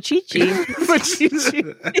this was Machichi.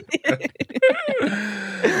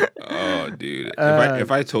 Oh, dude. Uh,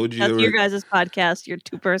 If I told you That's there your was, guys' podcast. Your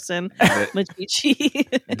 2-person Machichi.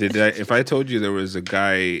 if I told you there was a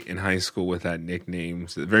guy in high school with that nickname,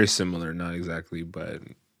 very similar, not exactly, but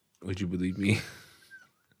would you believe me?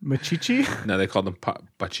 Machichi? No, they called him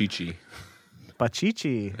Pachichi.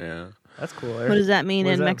 Pachichi. Yeah. That's cool. What does that mean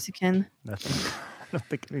What is in that? Mexican? Nothing. I don't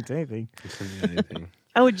think it means anything. It doesn't mean anything.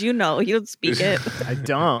 How would you know? You would speak it. I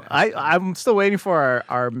don't. I'm still waiting for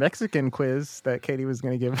our Mexican quiz that Katie was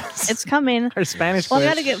going to give us. It's coming. Her Spanish Well, I quiz.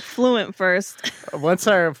 got to get fluent first. Once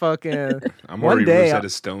our fucking I'm One already day, Rosetta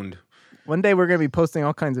Stoned. one day we're going to be posting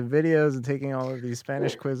all kinds of videos and taking all of these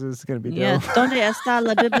Spanish quizzes. It's going to be Yeah. dope. Donde está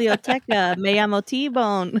la biblioteca? Me llamo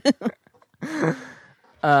T-Bone.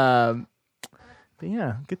 But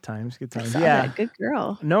yeah, good times. Saw Yeah, that. Good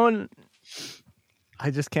girl. no one. I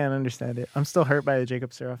just can't understand it. I'm still hurt by the Jacob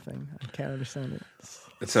Siroff thing. I can't understand it.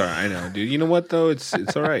 It's all right. I know, dude. You know what, though? It's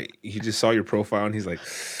all right. He just saw your profile and he's like,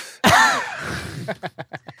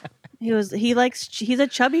 He's a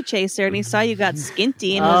chubby chaser, and he saw you got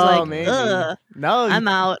skinty and was like, maybe. ugh, No, I'm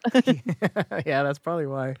out. yeah, that's probably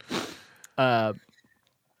why. But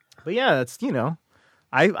yeah, that's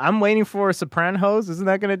I'm waiting for Sopranos. Isn't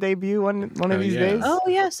that going to debut one of these yeah. days? Oh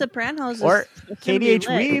yeah, Sopranos. Or is gonna be KDH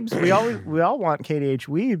lit. Weebs. We all want KDH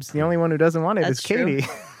Weebs. The only one who doesn't want it That's is true. Katie.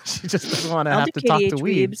 She just doesn't want to I'll have do to talk to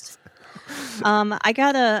KDH Weebs. I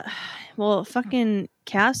gotta. Well, fucking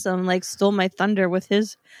Cassim stole my thunder with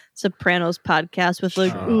his Sopranos podcast with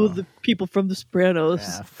the people from the Sopranos.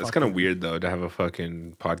 Yeah, that's kind of weird, though, to have a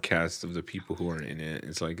fucking podcast of the people who are in it.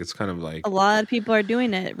 It's kind of like, A lot of people are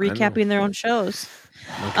doing it, recapping their own shows.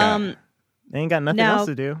 okay. They ain't got nothing now- else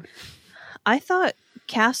to do. I thought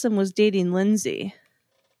Cassim was dating Lindsay.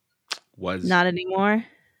 was Not anymore.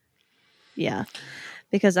 Yeah.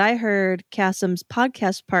 Because I heard Cassim's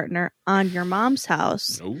podcast partner on Your Mom's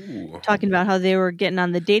House Ooh. talking about how they were getting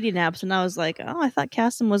on the dating apps, and I was like, oh, I thought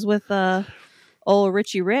Cassim was with old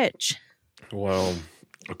Richie Rich. Well,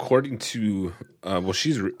 according to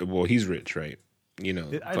he's rich, right?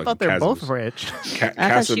 I thought they're both rich. I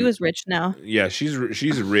thought she was rich now. Yeah, she's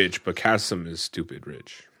rich, but Cassim is stupid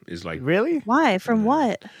rich. Is like Really? Why? From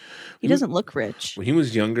what? He doesn't look rich. when he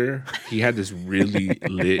was younger, he had this really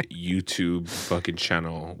lit YouTube fucking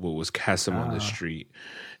channel. What was Cassim on the street?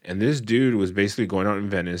 And this dude was basically going out in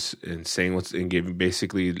Venice and saying and giving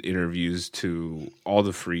basically interviews to all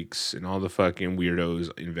the freaks and all the fucking weirdos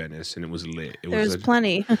in Venice, and it was lit. There's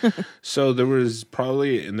plenty. So there was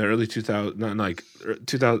probably in the early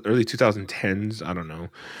 2010s, I don't know.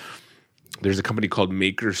 There's a company called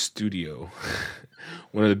Maker Studio.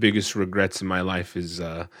 One of the biggest regrets in my life is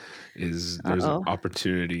there's an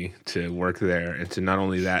opportunity to work there, and to not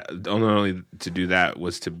only to do that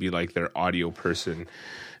was to be like their audio person,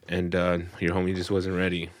 and your homie just wasn't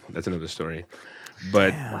ready. That's another story.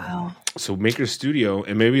 But Wow. so Maker Studio,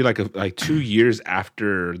 and maybe like 2 years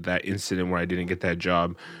after that incident where I didn't get that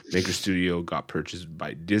job, Maker Studio got purchased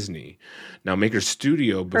by Disney. Now Maker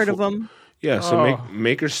Studio, Heard of them? yeah. So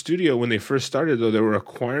Maker Studio, when they first started, though, they were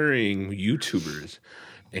acquiring YouTubers,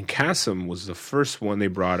 and Cassim was the first one they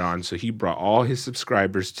brought on. So he brought all his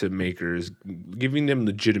subscribers to Makers, giving them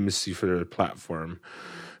legitimacy for their platform.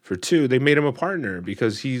 For two, they made him a partner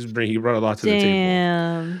because he brought a lot to the table.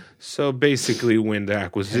 Damn. So basically, when the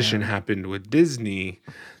acquisition happened with Disney,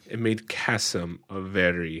 it made Cassim a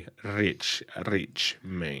very rich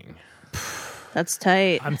man. That's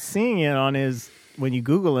tight. I'm seeing it on his. When you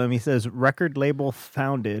Google him, he says record label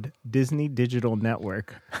founded Disney Digital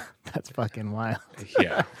Network. That's fucking wild.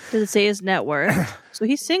 Yeah. Does it say his net worth? So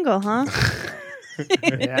he's single, huh?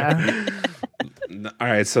 Yeah. All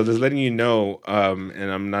right, so just letting you know,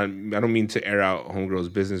 and I don't mean to air out Homegirl's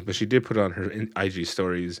business, but she did put on her IG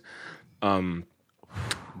stories.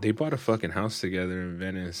 They bought a fucking house together in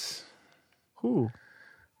Venice. Who?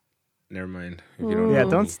 Never mind. Ooh. Yeah,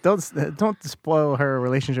 don't spoil her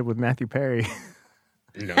relationship with Matthew Perry.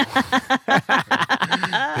 No. Yeah,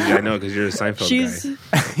 I know, because you're a Seinfeld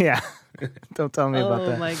guy. Yeah. Don't tell me about Oh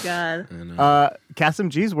that. my god. I know. Kasim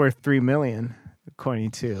G's worth $3 million,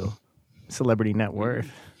 according to Celebrity Net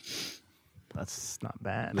Worth. That's not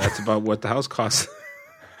bad. That's about what the house costs.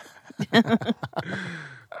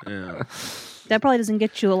 Yeah. That probably doesn't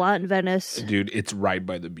get you a lot in Venice. Dude, it's right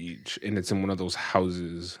by the beach, and it's in one of those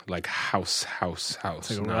houses, like house. Like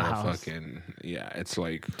a real not house. a fucking, yeah, it's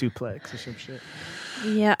like, Duplex or some shit.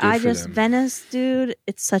 Yeah, Good for them. Venice, dude,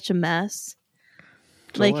 it's such a mess.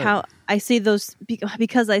 So Like what? how I see those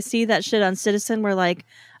because I see that shit on Citizen where like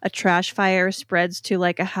a trash fire spreads to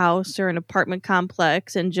like a house or an apartment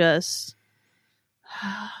complex and just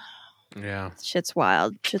yeah, shit's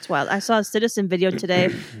wild. Shit's wild. I saw a Citizen video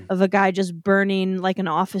today of a guy just burning like an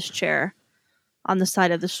office chair on the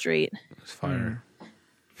side of the street. it's fire.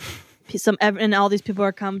 And all these people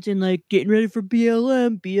are commenting like getting ready for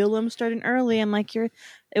BLM starting early. I'm like,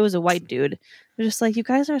 it was a white dude. They're just like, you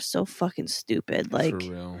guys are so fucking stupid. Like,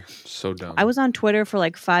 For real, so dumb. I was on Twitter for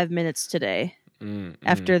like 5 minutes today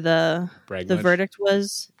after the Brag the much? verdict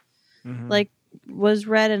was was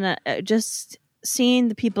read, and just seeing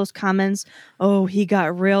the people's comments. Oh, he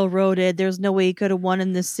got railroaded. There's no way he could have won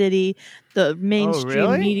in the city. The mainstream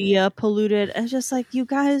really? media polluted. And it's just like, you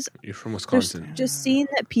guys, You're from there's Wisconsin. just seeing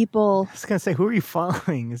that people. I was going to say, who are you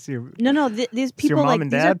following? Is your No, these people your mom like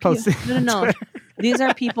and these dad are posting no. These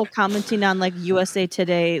are people commenting on like USA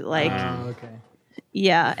Today, like okay.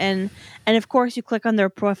 yeah, and of course you click on their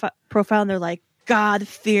profile and they're like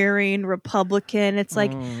God-fearing Republican. It's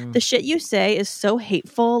like the shit you say is so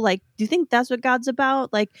hateful. Like, do you think that's what God's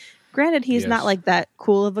about? Like, granted, he's not Yes. like that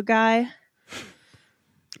cool of a guy,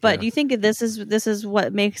 but Yeah. do you think this is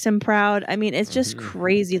what makes him proud? I mean, it's just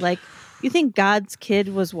crazy. Like, you think God's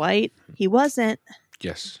kid was white? He wasn't.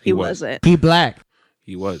 Yes, He was. wasn't. He black.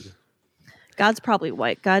 He was. God's probably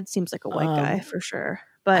white. God seems like a white guy for sure.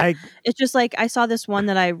 But I- it's just like I saw this one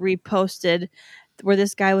that I reposted where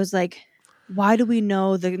this guy was like, why do we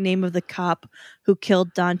know the name of the cop who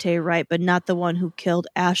killed Dante Wright, but not the one who killed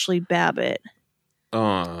Ashley Babbitt?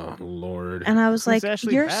 Oh, Lord. And I was Who's like,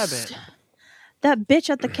 Ashley you're Babbitt? that bitch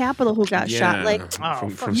at the Capitol who got shot. Yeah, Like,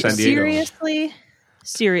 from San Diego.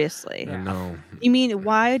 Seriously. I know. You mean,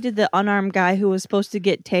 why did the unarmed guy who was supposed to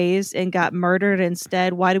get tased and got murdered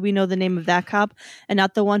instead, why do we know the name of that cop and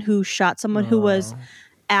not the one who shot someone who was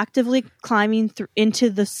actively climbing into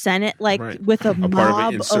the Senate, like Right. with a part of an mob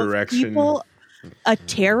of insurrection. people? A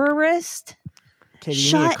terrorist? Katie, you need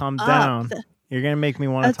Shut to calm up. down. You're going to make me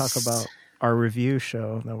want to talk That's- about our review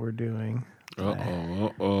show that we're doing. I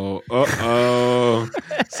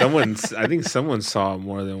think someone saw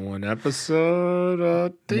more than one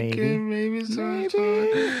episode. Maybe.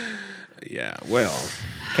 Yeah, well.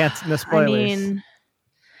 No I spoilers. mean,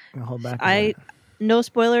 I'll hold back. on no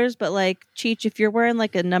spoilers, but like, Cheech, if you're wearing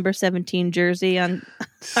like a number 17 jersey on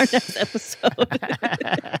our next episode,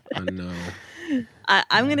 I know.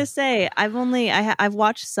 I'm gonna say I've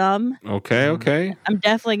watched some. Okay. I'm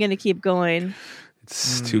definitely gonna keep going.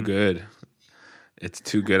 It's too good. It's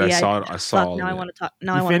too good. I Yeah, saw it. I saw all now of I it. want to talk.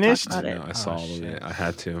 Now You I want to finished? talk about it. No, I saw all of shit. it. I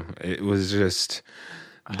had to. It was just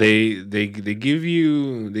they give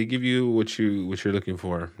you what you're looking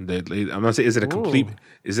for. I'm not saying is it a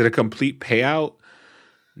complete payout?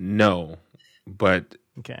 No, but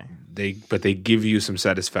Okay. they give you some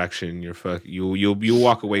satisfaction. You'll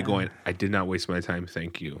walk away going, I did not waste my time.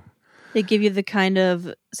 Thank you. They give you the kind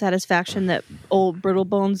of satisfaction that old Brittle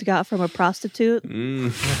Bones got from a prostitute.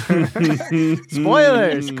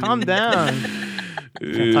 Spoilers. Calm down.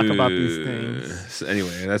 Can't talk about these things. So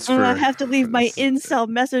anyway, that's Oh, for. I have to leave my incel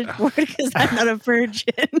message board because I'm not a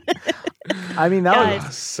virgin. I mean, that Guys,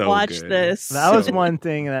 was so watch good. this. that was one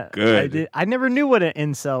thing that I Good. did. I never knew what an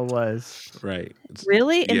incel was. Right.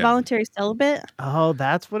 Really? Yeah. Involuntary celibate? Oh,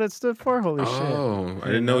 that's what it stood for. Holy shit! Oh, I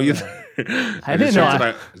didn't know either. I didn't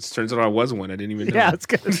know. It turns out I was one. I didn't even know. Yeah, it's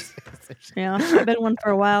good. Yeah, I've been one for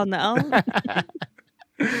a while now.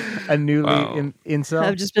 A newly Wow. incel.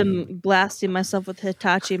 I've just been blasting myself with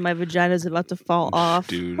Hitachi. My vagina's about to fall off.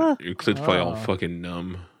 Dude, Huh. your clip's probably all fucking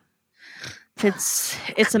numb.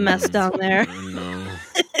 It's a mess down there. No.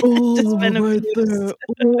 Just been abused.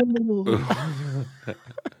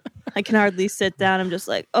 I can hardly sit down. I'm just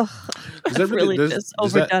like, oh, Does that I've really does- just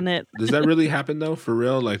does that- overdone it. Does that really happen though, for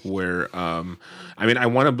real? Like where, I mean, I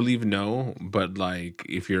want to believe no, but like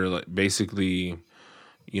if you're like basically,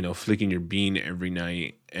 flicking your bean every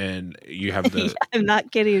night and you have the I'm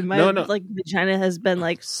not kidding. My No. like vagina has been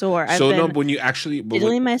like sore. I've so been no, but when you actually, but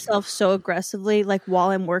diddling myself so aggressively, like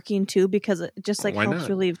while I'm working too, because it just like Why helps not?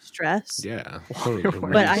 relieve stress. yeah, totally.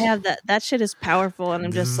 But I have that shit is powerful, and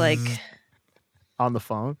I'm just like, on the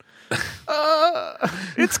phone.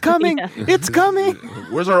 It's coming. Yeah. It's coming.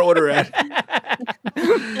 Where's our order at?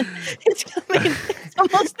 It's coming. It's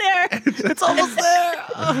almost there. It's almost there.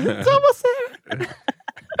 It's almost there.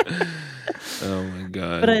 Oh my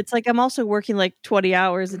god! But it's like I'm also working like 20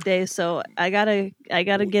 hours a day, so I gotta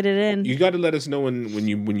get it in. You got to let us know when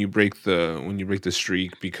you break the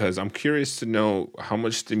streak, because I'm curious to know how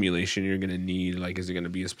much stimulation you're gonna need. Like, is it gonna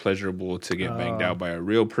be as pleasurable to get banged out by a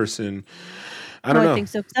real person? I don't know. I think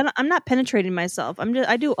so. 'Cause I'm not penetrating myself.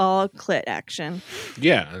 I do all clit action.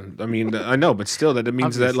 Yeah, I mean, I know, but still, that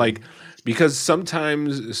means that, Obviously. like, because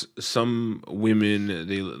sometimes some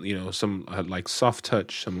women, some like soft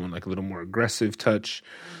touch, someone like a little more aggressive touch.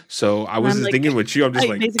 So I was I'm just like- thinking with you, I'm just I'm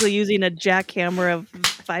like, basically using a jackhammer of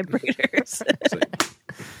vibrators. it's like,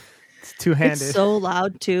 It's two-handed. It's so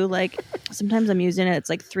loud too. Like sometimes I'm using it. It's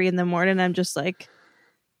like 3 a.m. I'm just like,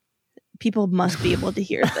 people must be able to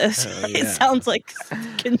hear this. Hell yeah. It sounds like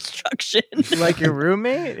construction. Like your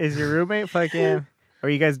roommate? Is your roommate fucking? Or are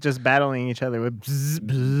you guys just battling each other with? Bzz,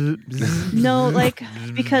 bzz, bzz? No, like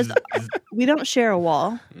because we don't share a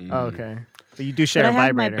wall. Oh, okay, but you do share But a I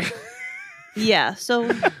have my- vibrator. Yeah, so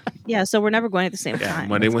we're never going at the same yeah, time.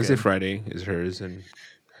 Monday, That's Wednesday, good. Friday is hers, and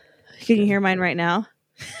Can you hear mine right now?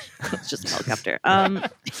 It's just a helicopter.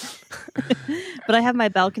 But I have my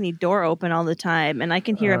balcony door open all the time, and I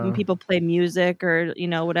can hear it when Oh. people play music or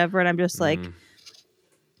whatever, and I'm just like,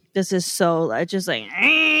 this is so. It's just like,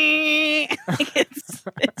 like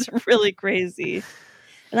it's really crazy.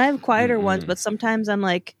 And I have quieter ones, but sometimes I'm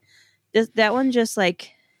like, that one just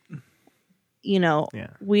like, Yeah.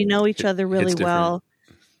 we know each other really different. well,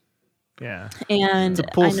 Yeah, and it's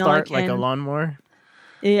a pull I know start I like a can- lawnmower.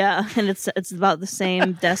 Yeah, and it's about the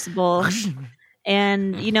same decibel.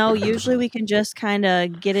 And usually we can just kind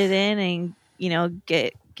of get it in and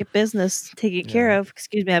get business taken care of.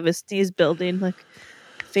 Excuse me, I have a sneeze building like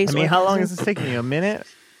face. I mean, how long orgasm. is this taking you? A minute?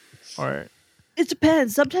 Or It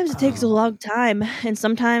depends. Sometimes it takes a long time, and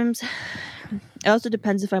sometimes it also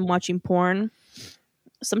depends if I'm watching porn.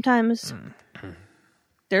 Sometimes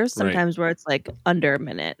there's Right. sometimes where it's like under a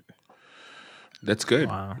minute. that's good.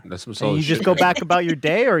 Wow. That's some and solid you just shit. go back about your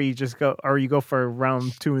day, or you go for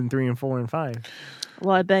round 2 and 3 and 4 and 5.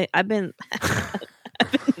 Well, I've been I've been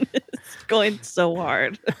going so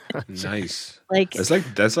hard. Nice. Like That's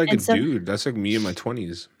like a And some- dude. That's like me in my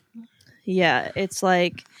 20s yeah, it's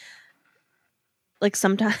like and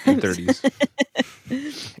sometimes 30s.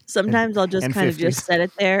 sometimes I'll just and kind of 50s. just set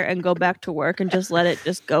it there and go back to work and just let it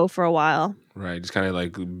just go for a while. Right, just kind of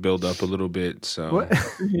like build up a little bit. So What?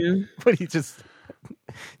 Mhm. What do you just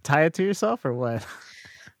tie it to yourself, or what?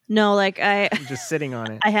 No, like You're just sitting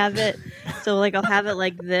on it. I have it. So like I'll have it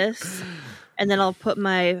like this, and then I'll put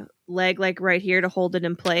my leg like right here to hold it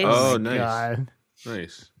in place. Oh, my nice. God.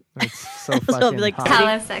 nice. That's so I'll fucking be like hot.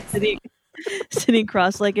 Hella sexy. sitting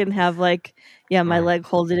cross-legged and have like my leg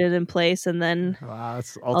holding it in place, and then Wow,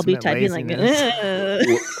 that's I'll be ultimate typing laziness.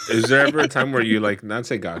 like. Is there ever a time where you like not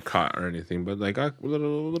say got caught or anything, but like got a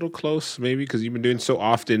little close maybe because you've been doing so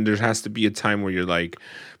often? There has to be a time where you're like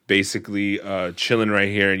basically chilling right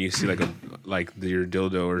here and you see like your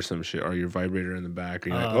dildo or some shit or your vibrator in the back,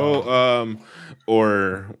 and you're like,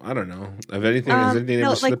 or I don't know. Has anything No, ever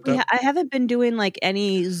like slipped up? I haven't been doing like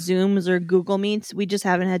any Zooms or Google Meets. We just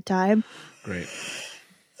haven't had time. Great.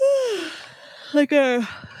 Like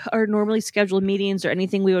our normally scheduled meetings or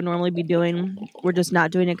anything we would normally be doing, we're just not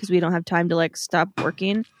doing it because we don't have time to like stop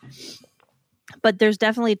working. But there's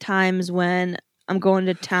definitely times when I'm going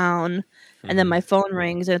to town and then my phone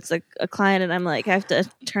rings and it's like a client and I'm like, I have to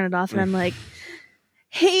turn it off and I'm like,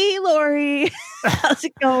 hey, Lori, how's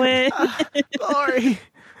it going? Sorry.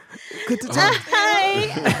 Good to talk.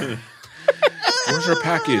 Hi. Where's our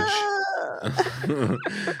package?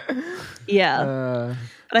 Yeah.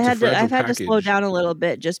 But I It's a had to. fragile I've had to slow package. down a little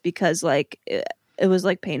bit just because, like, it was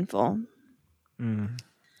like painful.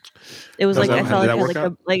 It was Does like that- I felt did like, that work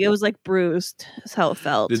out? like it was like bruised. That's how it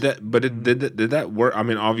felt. Did that work? I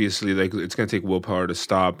mean, obviously, like it's gonna take willpower to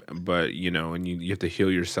stop, but and you have to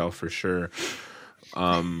heal yourself for sure.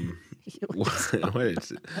 What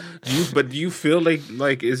is it? Do you feel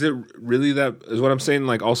like is it really that? Is what I'm saying?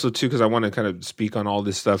 Like also too, because I want to kind of speak on all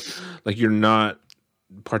this stuff. Like you're not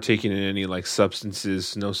partaking in any like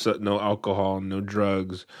substances, no alcohol, no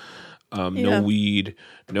drugs, Yeah. no weed,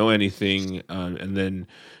 no anything, and then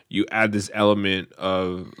you add this element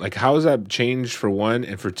of like how has that changed for one,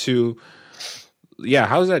 and for two, yeah,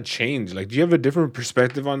 how has that changed? Like, do you have a different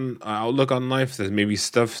perspective on outlook on life? That maybe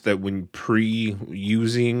stuff that when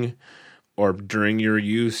pre-using or during your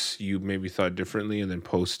use you maybe thought differently, and then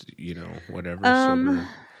post, whatever. sober.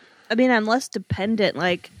 I mean, I'm less dependent.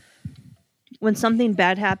 Like, when something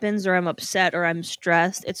bad happens or I'm upset or I'm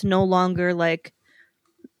stressed, it's no longer like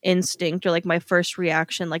instinct or like my first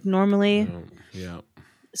reaction. Like normally Yeah.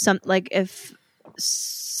 if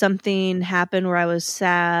something happened where I was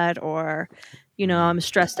sad or I'm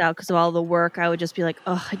stressed out because of all the work, I would just be like,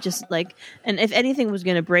 oh, I just like, and if anything was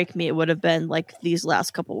going to break me, it would have been like these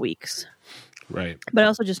last couple weeks. Right. But I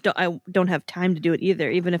also just don't have time to do it either,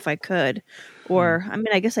 even if I could. Or I mean,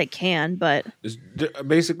 I guess I can, but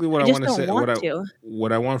Basically what I just want to say, don't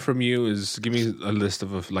what I want from you is give me a list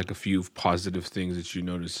of a few positive things that you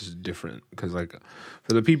notice is different. Because like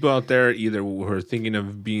for the people out there, either who are thinking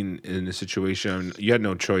of being in a situation, you had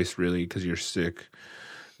no choice really because you're sick,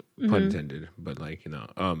 pun intended. But like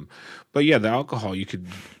but yeah, the alcohol you could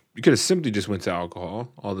have simply just went to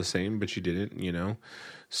alcohol all the same, but you didn't.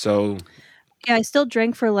 So yeah, I still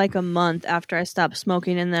drank for like a month after I stopped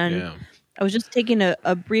smoking, and then I was just taking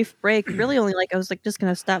a brief break. Really, only like I was like just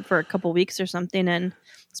gonna stop for a couple weeks or something, and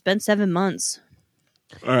it's been 7 months.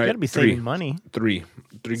 all right, You got to be saving money. Three.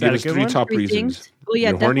 that Give a us good three one? top 3 reasons. things. Well, yeah,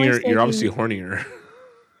 You're definitely hornier. You're obviously saving- hornier.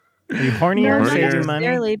 Are you horny No, or not saving money?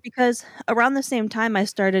 necessarily, because around the same time I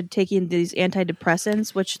started taking these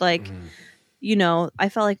antidepressants, which like, I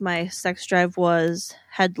felt like my sex drive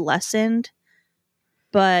had lessened,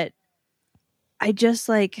 but I just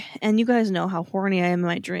like, and you guys know how horny I am in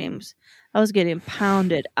my dreams. I was getting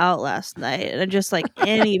pounded out last night, and I just like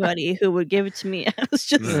anybody who would give it to me, I was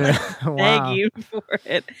just like Wow. begging for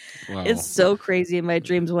it. Wow. It's so crazy in my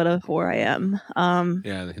dreams what a whore I am.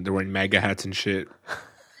 Yeah, they're wearing MAGA hats and shit.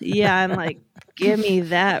 Yeah, I'm like, give me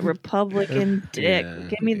that Republican dick. Yeah.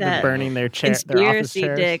 Give me They're that burning their office conspiracy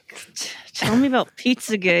chairs. dick. Tell me about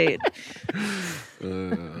Pizzagate.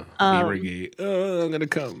 Gamergate. I'm gonna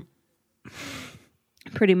come.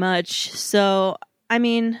 Pretty much. So, I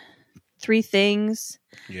mean, 3 things.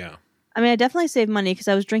 Yeah. I mean, I definitely saved money because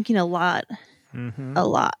I was drinking a lot. A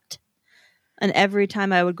lot. And every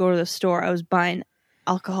time I would go to the store, I was buying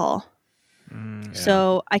alcohol.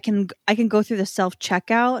 So I can go through the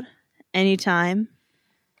self-checkout anytime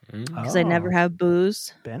because I never have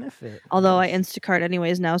booze. benefit. Although I Instacart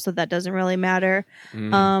anyways now, so that doesn't really matter.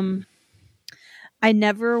 I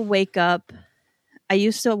never wake up. I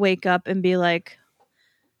used to wake up and be like,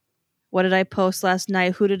 what did I post last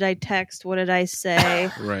night? Who did I text? What did I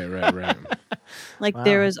say? Right. Like Wow.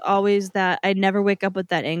 there was always that. I never wake up with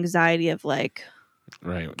that anxiety of like,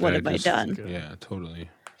 Right. what have I done? Yeah, totally.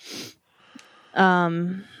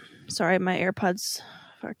 Sorry, my AirPods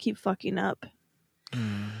keep fucking up.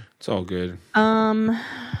 It's all good. One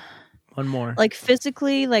more. Like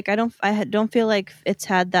physically, like I don't feel like it's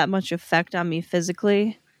had that much effect on me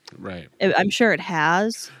physically. Right. I'm sure it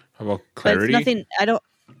has, How about but clarity? it's nothing.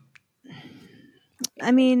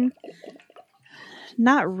 I mean,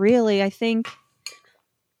 not really. I think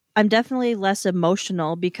I'm definitely less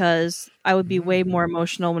emotional because I would be way more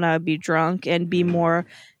emotional when I would be drunk and be more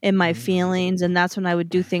in my feelings, and that's when I would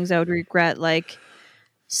do things I would regret, like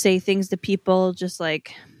say things to people, just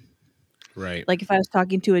like Right. if I was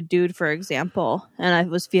talking to a dude, for example, and I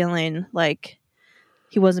was feeling like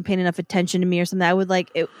he wasn't paying enough attention to me or something, I would like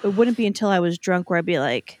it wouldn't be until I was drunk where I'd be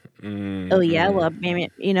like, oh yeah, well, maybe,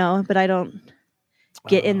 but I don't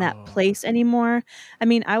get in that place anymore. I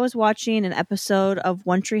mean, I was watching an episode of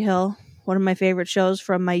One Tree Hill, one of my favorite shows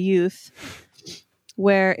from my youth,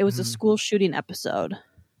 where it was a school shooting episode.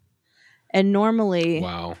 And normally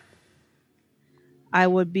Wow. I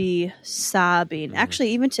would be sobbing.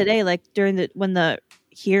 Actually, even today, like when the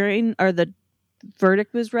hearing or the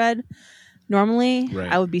verdict was read, normally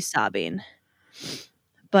Right. I would be sobbing.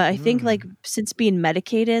 But I think like since being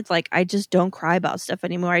medicated, like I just don't cry about stuff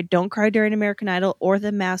anymore. I don't cry during American Idol or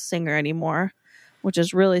The Masked Singer anymore, which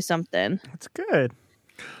is really something. It's good.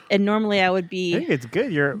 And normally I would I be think it's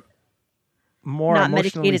good. You're more not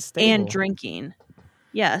emotionally medicated stable. and drinking.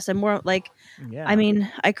 Yes, I'm more like, Yeah. I mean,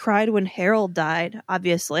 I cried when Harold died.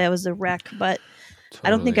 Obviously, I was a wreck, but I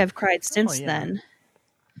don't think Totally. I've cried since yeah. then.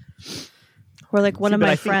 Or like one See, of but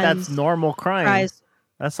my I think friends that's normal crying. cries,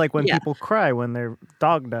 That's like when Yeah. people cry when their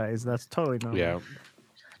dog dies. That's totally normal. Yeah.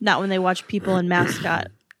 not when they watch people in mascot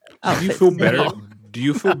Do you outfits. feel better? Do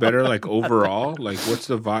you feel better like overall? Like what's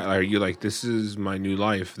the vibe? Are you like this is my new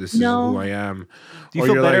life? This is No. who I am? Do you Or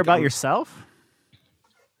feel you're better like, about yourself?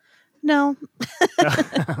 No,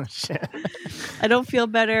 Oh, shit. I don't feel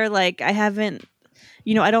better. Like I haven't,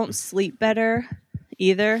 I don't sleep better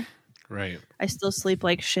either. Right. I still sleep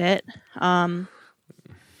like shit. Yeah,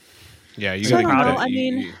 you So I gotta don't get know, that. I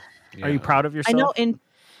mean, Are you proud of I yourself? know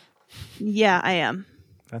yeah, I am.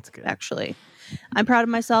 That's good. Actually, I'm proud of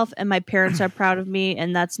myself, and my parents are proud of me,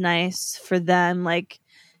 and that's nice for them. Like,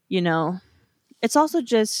 it's also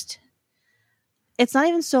just it's not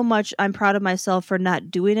even so much I'm proud of myself for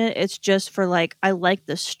not doing it. It's just for like I like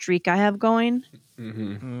the streak I have going.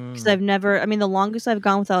 Because I've never, I mean, the longest I've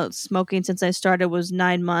gone without smoking since I started was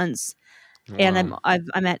 9 months, and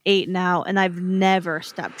I'm at 8 now, and I've never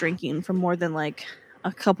stopped drinking for more than like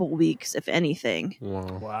a couple weeks, if anything.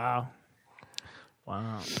 Wow.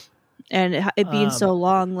 And it being so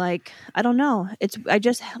long, like I don't know, I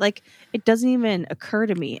just like it doesn't even occur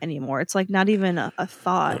to me anymore. It's like not even a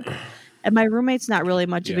thought. And my roommate's not really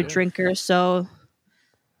much of a drinker, so.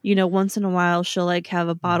 You know, once in a while she'll like have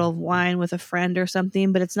a bottle of wine with a friend or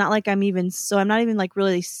something, but it's not like I'm not even like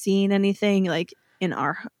really seeing anything like in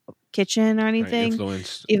our kitchen or anything.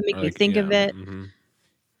 Even make me think of it.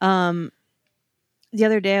 The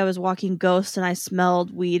other day I was walking Ghost and I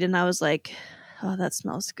smelled weed and I was like, oh, that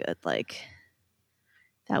smells good. Like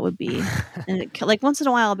that would be, and like once in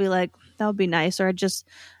a while I'll be like, that would be nice. Or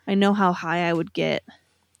I know how high I would get.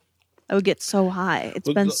 I would get so high.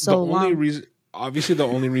 It's been so long. Obviously, the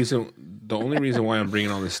only reason why I'm bringing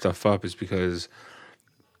all this stuff up is because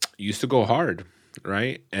you used to go hard,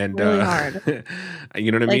 right? And really hard.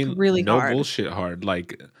 You know what I mean? Really no hard. Bullshit hard.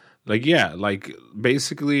 Like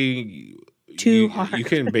basically too hard. You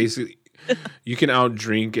can basically you can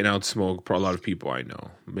outdrink and outsmoke a lot of people I know.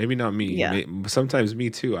 Maybe not me. Yeah. Sometimes me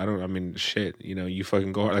too. I mean, shit. You know, you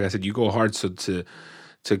fucking go hard. Like I said, you go hard. So to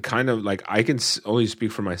kind of like, I can only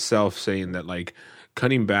speak for myself, saying that like.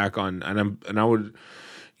 Cutting back on, and I would,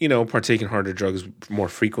 you know, partake in harder drugs more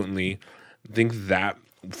frequently. I think that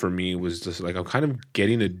for me was just like I'm kind of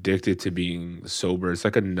getting addicted to being sober. It's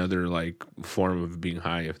like another like form of being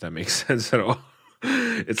high, if that makes sense at all.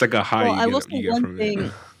 It's like a high you get from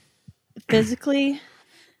it. Physically,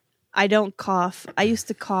 I don't cough. I used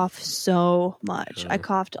to cough so much. I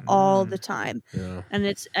coughed all the time, and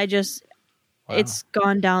it's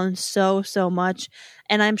gone down so much.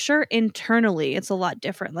 And I'm sure internally it's a lot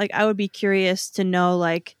different. Like I would be curious to know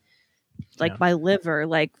like my liver,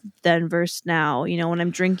 like then versus now, you know, when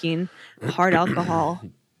I'm drinking hard alcohol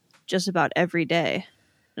just about every day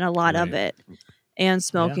and a lot of it, and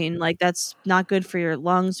smoking, like that's not good for your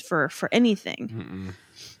lungs for anything.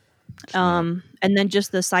 And then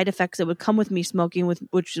just the side effects that would come with me smoking,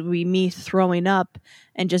 which would be me throwing up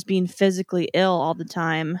and just being physically ill all the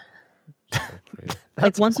time.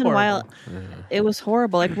 Like once in a while, it was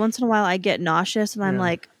horrible. Like once in a while, I get nauseous, and I'm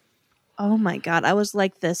like, "Oh my god, I was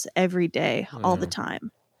like this every day, all the time."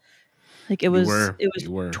 Like it was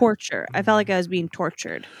torture. I felt like I was being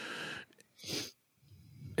tortured.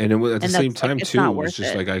 And it was at the same time too. It was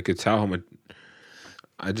just like I could tell how much.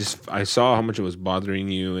 I saw how much it was bothering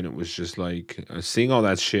you, and it was just like seeing all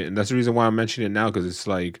that shit. And that's the reason why I'm mentioning it now, because it's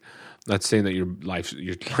like not saying that your life's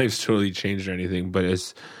totally changed or anything, but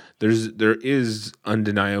there is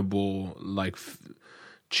undeniable like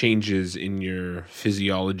changes in your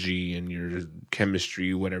physiology and your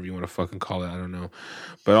chemistry, whatever you want to fucking call it. I don't know,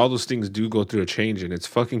 but all those things do go through a change, and it's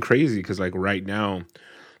fucking crazy because like right now,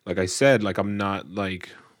 like I said, like I'm not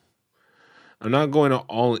going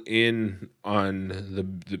all in on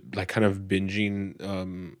the like kind of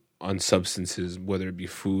binging on substances, whether it be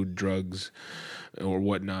food, drugs, or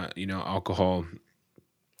whatnot, you know, alcohol.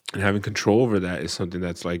 And having control over that is something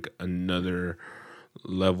that's like another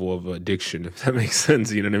level of addiction, if that makes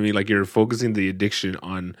sense. You know what I mean? Like you're focusing the addiction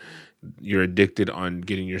on, you're addicted on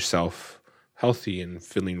getting yourself healthy and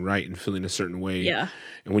feeling right and feeling a certain way. Yeah.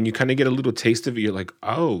 And when you kind of get a little taste of it, you're like,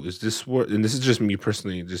 oh, is this what? And this is just me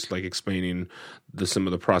personally, just like explaining some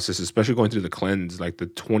of the process, especially going through the cleanse. Like the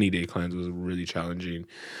 20-day cleanse was really challenging,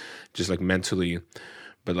 just like mentally.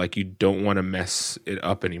 But like you don't want to mess it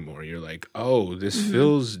up anymore. You're like, oh, this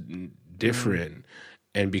feels different.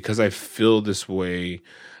 And because I feel this way,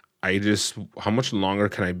 how much longer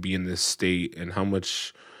can I be in this state? And how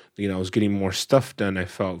much, you know, I was getting more stuff done. I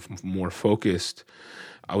felt more focused.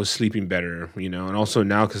 I was sleeping better, you know. And also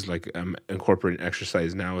now, because like I'm incorporating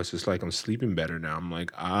exercise now, it's just like I'm sleeping better now. I'm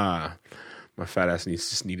like, my fat ass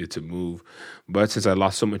just needed to move. But since I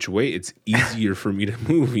lost so much weight, it's easier for me to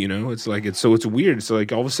move, you know? It's like, it's weird. So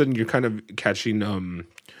like all of a sudden you're kind of catching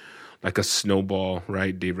like a snowball,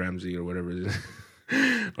 right? Dave Ramsey or whatever it is.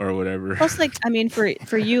 Or whatever. Plus, like, I mean,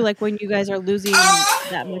 for you, like when you guys are losing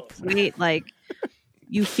that much weight, like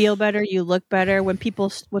you feel better, you look better. When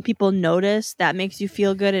people notice, that makes you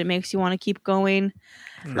feel good. It makes you want to keep going.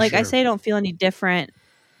 Like I say, I don't feel any different,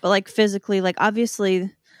 but like physically, like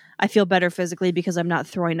obviously, I feel better physically because I'm not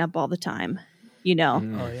throwing up all the time, you know.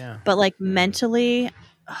 Oh yeah. But like mentally,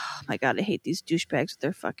 oh my god, I hate these douchebags with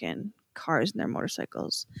their fucking cars and their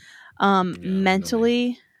motorcycles.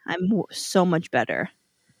 Mentally, I'm so much better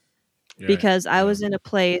because I was in a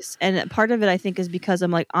place, and part of it I think is because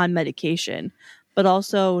I'm like on medication, but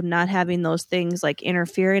also not having those things like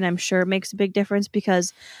interfering, I'm sure makes a big difference,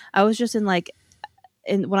 because I was just in like,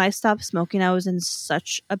 when I stopped smoking, I was in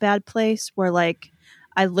such a bad place where like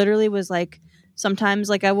I literally was like, sometimes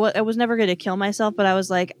like I was never going to kill myself, but I was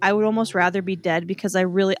like, I would almost rather be dead, because I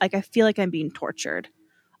really like, I feel like I'm being tortured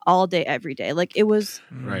all day, every day. Like it was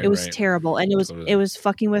Right. terrible. And Totally. it was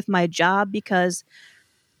fucking with my job, because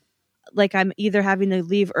like I'm either having to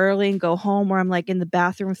leave early and go home, or I'm like in the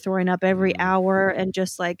bathroom throwing up every hour, and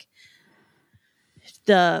just like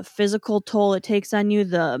the physical toll it takes on you,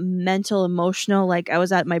 the mental, emotional, like I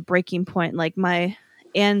was at my breaking point, like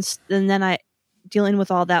and then I dealing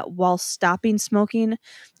with all that while stopping smoking,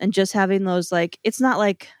 and just having those, like, it's not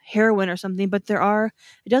like heroin or something, but it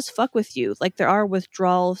does fuck with you. Like there are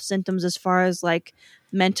withdrawal symptoms as far as like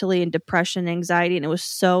mentally, and depression, anxiety, and it was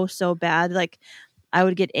so bad. Like I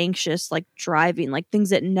would get anxious, like driving, like things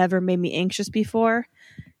that never made me anxious before.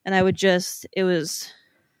 And I was just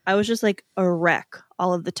like a wreck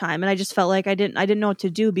all of the time. And I just felt like I didn't know what to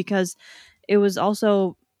do, because it was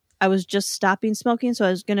also, I was just stopping smoking. So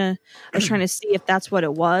I was trying to see if that's what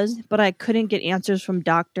it was, but I couldn't get answers from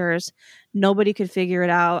doctors. Nobody could figure it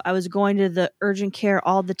out. I was going to the urgent care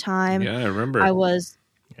all the time. Yeah, I remember.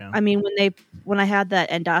 I mean, when I had that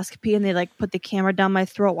endoscopy and they like put the camera down my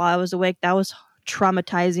throat while I was awake, that was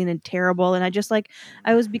traumatizing and terrible. And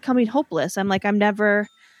I was becoming hopeless. I'm like, I'm never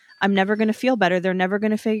going to feel better. They're never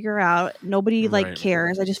going to figure out. Nobody like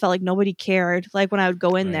cares. I just felt like nobody cared. Like when I would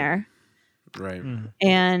go in there. Right.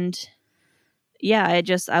 And yeah,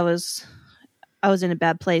 I was in a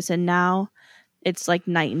bad place. And now it's like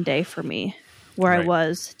night and day for me, where I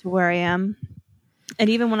was to where I am. And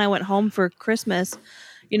even when I went home for Christmas,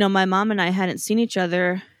 you know, my mom and I hadn't seen each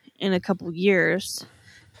other in a couple years,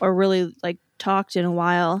 or really like talked in a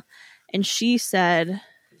while. And she said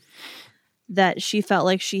that she felt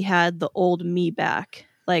like she had the old me back.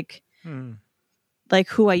 Like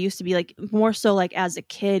who I used to be, like more so like as a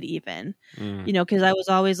kid even, you know, because I was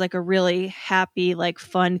always like a really happy, like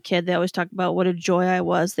fun kid. They always talked about what a joy I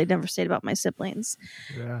was. They never said about my siblings.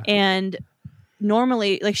 Yeah. And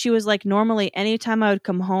normally, like she was like, normally anytime I would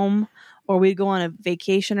come home or we'd go on a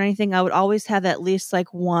vacation or anything, I would always have at least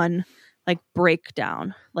like one like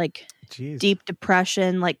breakdown, like deep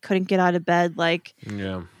depression, like couldn't get out of bed, like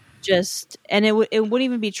just, and it wouldn't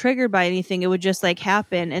even be triggered by anything. It would just like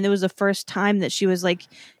happen. And it was the first time that she was like,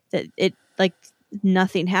 that it like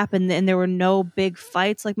nothing happened, and there were no big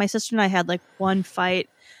fights. Like my sister and I had like one fight,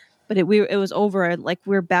 but it was over. Like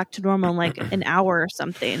we were back to normal in like an hour or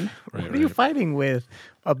something. What are you fighting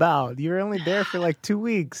about? You were only there for like 2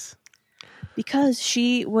 weeks. Because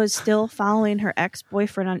she was still following her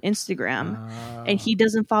ex-boyfriend on Instagram, and he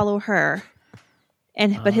doesn't follow her.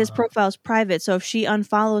 But his profile is private, so if she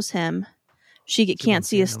unfollows him, she can't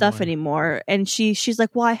see his stuff anymore. And she's like,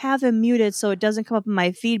 well, I have him muted so it doesn't come up in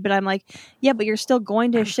my feed. But I'm like, yeah, but you're still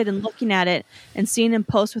going to his shit and looking at it and seeing him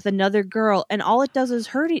post with another girl, and all it does is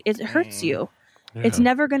hurts you. Yeah. It's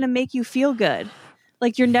never going to make you feel good.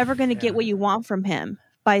 Like you're never going to get what you want from him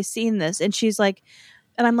by seeing this. And she's like,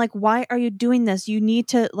 and I'm like, why are you doing this? You need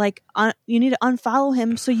to you need to unfollow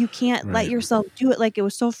him so you can't let yourself do it. Like it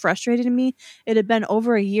was so frustrating to me. It had been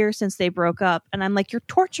over a year since they broke up, and I'm like, you're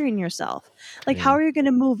torturing yourself. Like, how are you going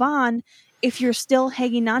to move on if you're still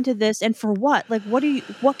hanging on to this? And for what? Like,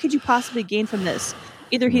 what could you possibly gain from this?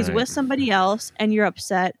 Either he's with somebody else and you're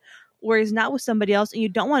upset, or he's not with somebody else and you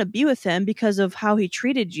don't want to be with him because of how he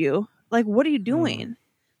treated you. Like, what are you doing?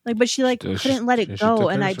 Like, but she couldn't let it go,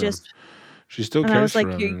 and I just. She still cares for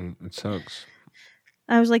him. It sucks.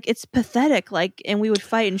 I was like, it's pathetic. Like, and we would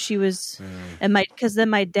fight, and she was, because then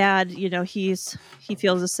my dad, you know, he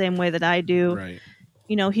feels the same way that I do. Right.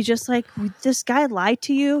 You know, he's just like, this guy lied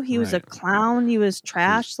to you. He was a clown. He was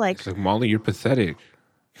trash. It's like, Molly, you're pathetic.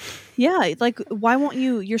 Yeah. Like, why won't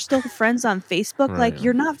you? You're still friends on Facebook. Right. Like,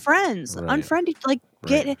 you're not friends. Right. Unfriend. Like,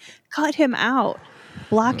 cut him out.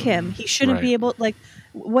 Block him. He shouldn't be able. Like,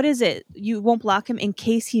 what is it? You won't block him in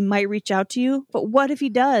case he might reach out to you. But what if he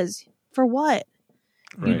does? For what?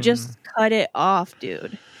 Right. You just cut it off,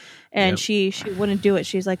 dude. And she wouldn't do it.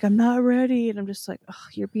 She's like, I'm not ready. And I'm just like, oh,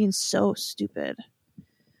 you're being so stupid.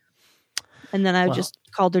 And then I just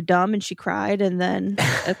called her dumb, and she cried. And then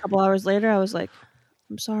a couple hours later, I was like,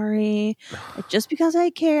 I'm sorry. Like, just because I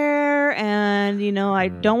care, and, you know, I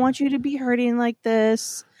don't want you to be hurting like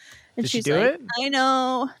this. And she's like, I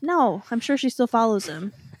know. No, I'm sure she still follows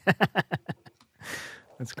him.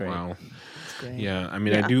 That's great. Wow. That's great. Yeah, I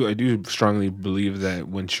mean, I do strongly believe that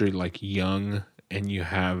when you're like young and you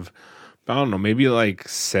have, I don't know, maybe like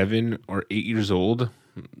 7 or 8 years old,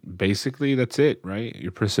 basically that's it, right?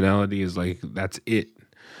 Your personality is like, that's it.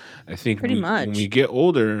 I think Pretty much. when we get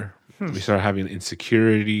older, we start having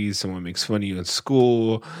insecurities. Someone makes fun of you in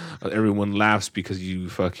school. Everyone laughs because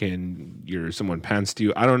someone pantsed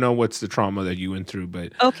you. I don't know what's the trauma that you went through,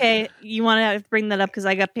 but Okay, you want to bring that up because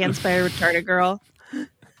I got pants by a retarded girl.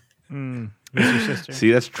 Who's your sister?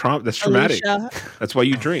 see, that's traumatic. Alicia. That's why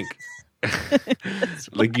you drink.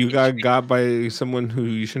 Like you got by someone who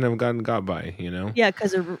you shouldn't have gotten got by, you know? Yeah,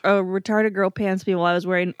 because a retarded girl pants me while I was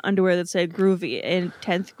wearing underwear that said groovy in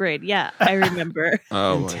 10th grade. Yeah, I remember.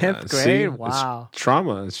 Oh, In my 10th God. grade? See? Wow. It's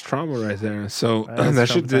trauma. It's trauma right there. So That's that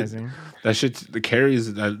traumatizing. shit the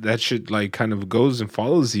carries that shit like kind of goes and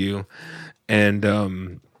follows you. And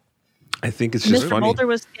I think it's just Mr. funny. Mulder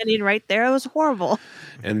was standing right there. It was horrible.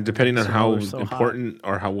 And depending on So how we're so important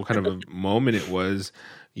or what kind of a moment it was,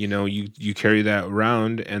 you know, you carry that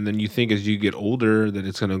around, and then you think as you get older that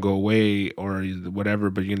it's gonna go away or whatever,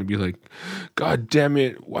 but you're gonna be like, God damn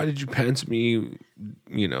it, why did you pants me?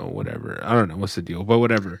 You know, whatever. I don't know what's the deal, but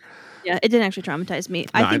whatever. Yeah, it didn't actually traumatize me.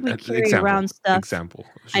 I think we carry example, around stuff. Example.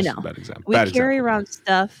 It's I just know. a bad example. We Bad carry example. around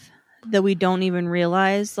stuff that we don't even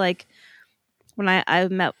realize. Like when I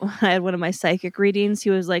had one of my psychic readings, he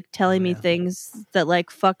was like telling me things that like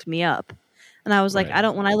fucked me up. And I was like,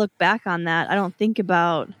 Right. when I look back on that, I don't think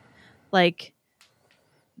about like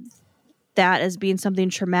that as being something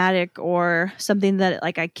traumatic or something that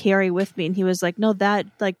like I carry with me. And he was like, no, that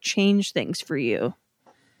like changed things for you.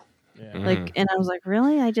 Yeah. Like, and I was like,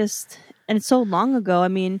 really? And it's so long ago. I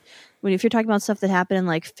mean, if you're talking about stuff that happened in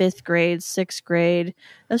like 5th grade, 6th grade,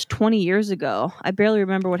 that's 20 years ago. I barely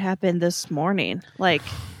remember what happened this morning. Like,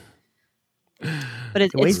 but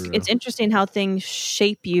it's interesting how things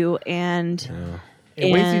shape you and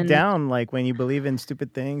It weighs you and- down, like when you believe in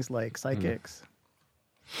stupid things like psychics.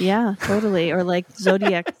 yeah, totally. Or like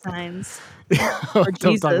zodiac signs. Or Don't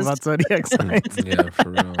talk Jesus. about zodiac signs. Yeah, for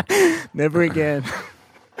real. Never again.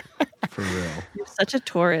 For real. You're such a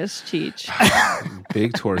Taurus, Cheech.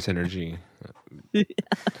 Big Taurus energy.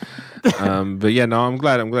 But yeah, no, I'm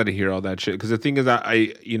glad to hear all that shit. Because the thing is,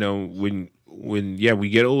 I you know, when we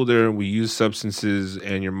get older, we use substances,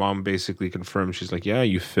 and your mom basically confirmed, she's like, yeah,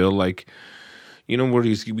 you feel like, you know,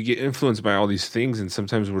 we get influenced by all these things, and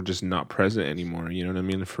sometimes we're just not present anymore. You know what I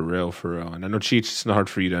mean? For real. And I know, Cheech, it's not hard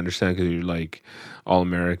for you to understand because you're like all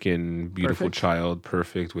American, beautiful Perfect. child,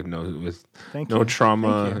 perfect with no Thank you.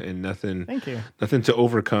 trauma Thank you. and nothing. Thank you. Nothing to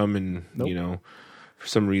overcome, and Nope. you know, for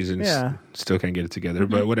some reason, Yeah. still can't get it together.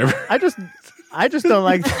 But whatever. I just don't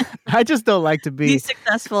like to be, He's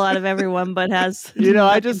successful out of everyone, but has you know,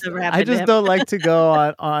 I nothing's just ever happened to him. don't like to go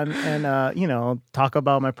on and you know, talk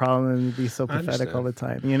about my problem and be so I pathetic understand. all the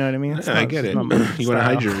time. You know what I mean? It's Yeah, I not- get it's it. not my You want to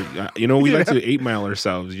hide style. your, you know, we like to 8 Mile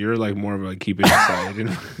ourselves. You're like more of a keep it inside and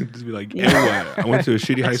just be like, and what? I went to a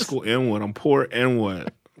shitty high school, and what? I'm poor, and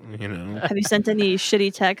what? You know. Have you sent any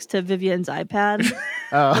shitty text to Vivian's iPad?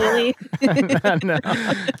 Oh, Really? no.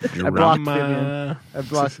 I blocked Vivian. I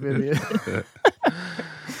blocked Vivian.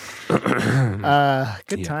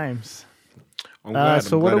 Good Yeah. times. I'm glad-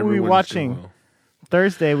 so I'm what glad are we everyone's watching? doing well.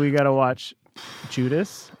 Thursday we gotta watch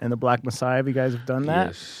Judas and the Black Messiah. Have you guys have done that?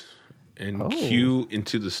 Yes. And Oh. Q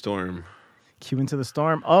Into the Storm. Q Into the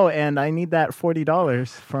Storm. Oh, and I need that $40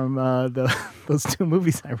 from those 2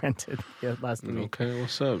 movies I rented last week. Okay,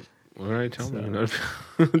 what's up? All right, tell me.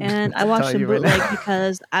 And I watched Tell them you right bootleg now.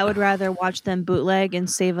 because I would rather watch them bootleg and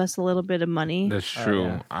save us a little bit of money. That's true.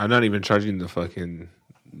 yeah. I'm not even charging the fucking.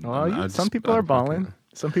 Well, some people are balling.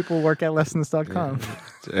 Some people work at lessons.com.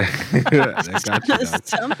 That got you, dog.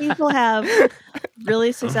 Some people have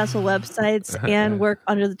really successful websites and work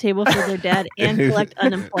under the table for their debt and collect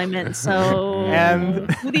unemployment. So,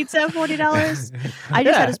 And- who needs that $40? I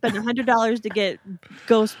just had to spend $100 to get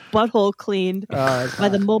Ghost butthole cleaned by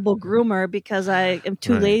the mobile groomer because I am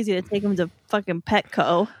too Right. lazy to take him to fucking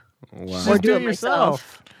Petco. Wow. Or Just do it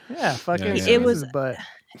myself. Yeah, fucking. Yeah, yeah. It was- but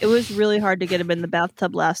It was really hard to get him in the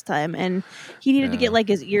bathtub last time, and he needed to Yeah. get like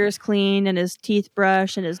his ears cleaned and his teeth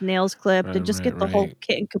brushed and his nails clipped Right, and just right, get the whole right.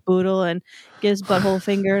 kit and caboodle and get his butthole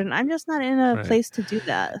fingered. And I'm just not in a Right. place to do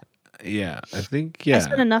that. Yeah, I think yeah. I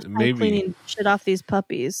spent enough time maybe cleaning shit off these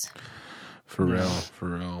puppies. for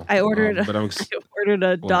real. I ordered. But I'm I ordered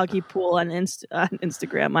a What? doggy pool on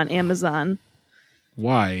Instagram on Amazon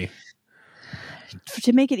why?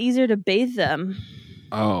 to make it easier to bathe them.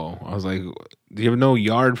 Oh, I was like, do you have no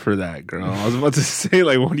yard for that, girl? I was about to say,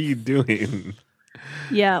 like, what are you doing?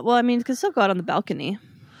 Yeah, well, I mean, because they'll go out on the balcony.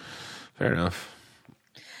 Fair enough.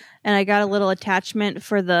 And I got a little attachment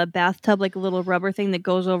for the bathtub, like a little rubber thing that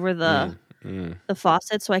goes over the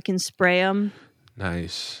faucet, so I can spray them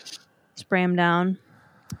down,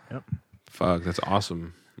 Fuck, that's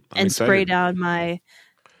awesome. I'm and spray excited. down my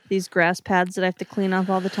these grass pads that I have to clean off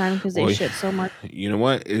all the time because they Well, shit so much. You know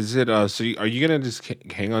what? Is it? Are you gonna just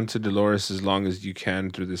hang on to Dolores as long as you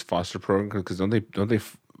can through this foster program? Because don't they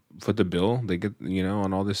foot the bill? They get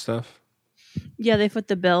on all this stuff. Yeah, they foot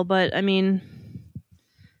the bill, but I mean,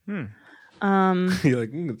 You're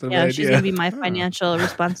like, that's a yeah, bad she's idea. gonna be my financial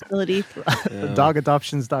responsibility.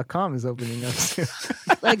 Dogadoptions.com is opening up soon.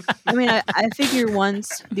 Like, I mean, I figure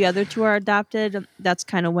once the other two are adopted, that's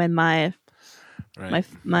kind of when my Right.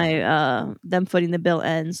 them footing the bill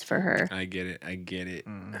ends for her. I get it.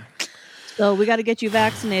 So we got to get you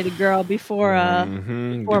vaccinated, girl, before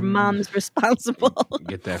mom's responsible.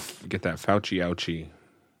 Get that Fauci ouchie.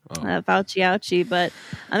 Oh. Fauci ouchie, but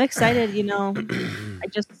I'm excited.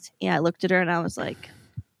 I looked at her and I was like,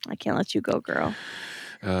 I can't let you go, girl.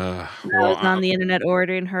 I was on the internet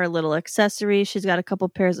ordering her a little accessory. She's got a couple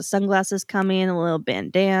pairs of sunglasses coming, a little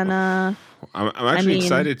bandana. I'm actually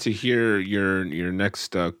excited to hear your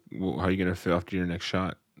next. How are you gonna feel after your next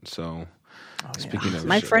shot? So, speaking of,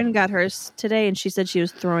 my friend got hers today, and she said she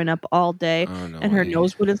was throwing up all day, and her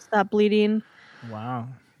nose wouldn't stop bleeding. Wow.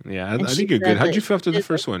 Yeah, I think you're good. How'd you feel after the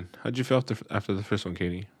first one? How'd you feel after the first one,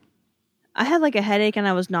 Katie? I had like a headache and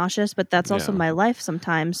I was nauseous, but that's also my life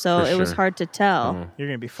sometimes, so it was hard to tell. You're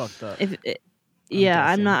gonna be fucked up.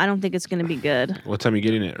 I'm not. I don't think it's gonna be good. What time are you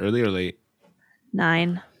getting it? Early or late?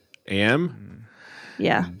 9 a.m.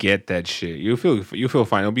 Yeah. Get that shit. You'll feel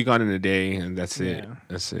fine. It'll be gone in a day, and that's it.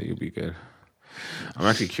 That's it. You'll be good. I'm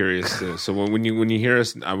actually curious too. So when you hear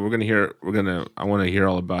us, I want to hear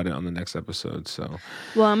all about it on the next episode. So.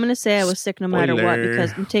 Well, I'm gonna say I was sick no matter what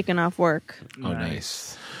because I'm taking off work. Oh,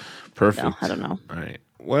 nice. Perfect. No, I don't know. All right.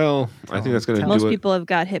 Well, I think that's going to do it. Most people have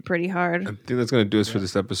got hit pretty hard. I think that's going to do us for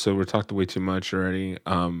this episode. We're talking way too much already.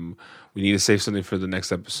 We need to save something for the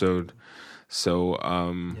next episode. So,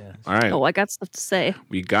 all right. Oh, I got stuff to say.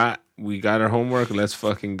 We got our homework. Let's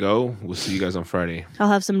fucking go. We'll see you guys on Friday. We'll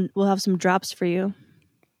have some drops for you.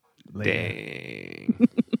 Dang.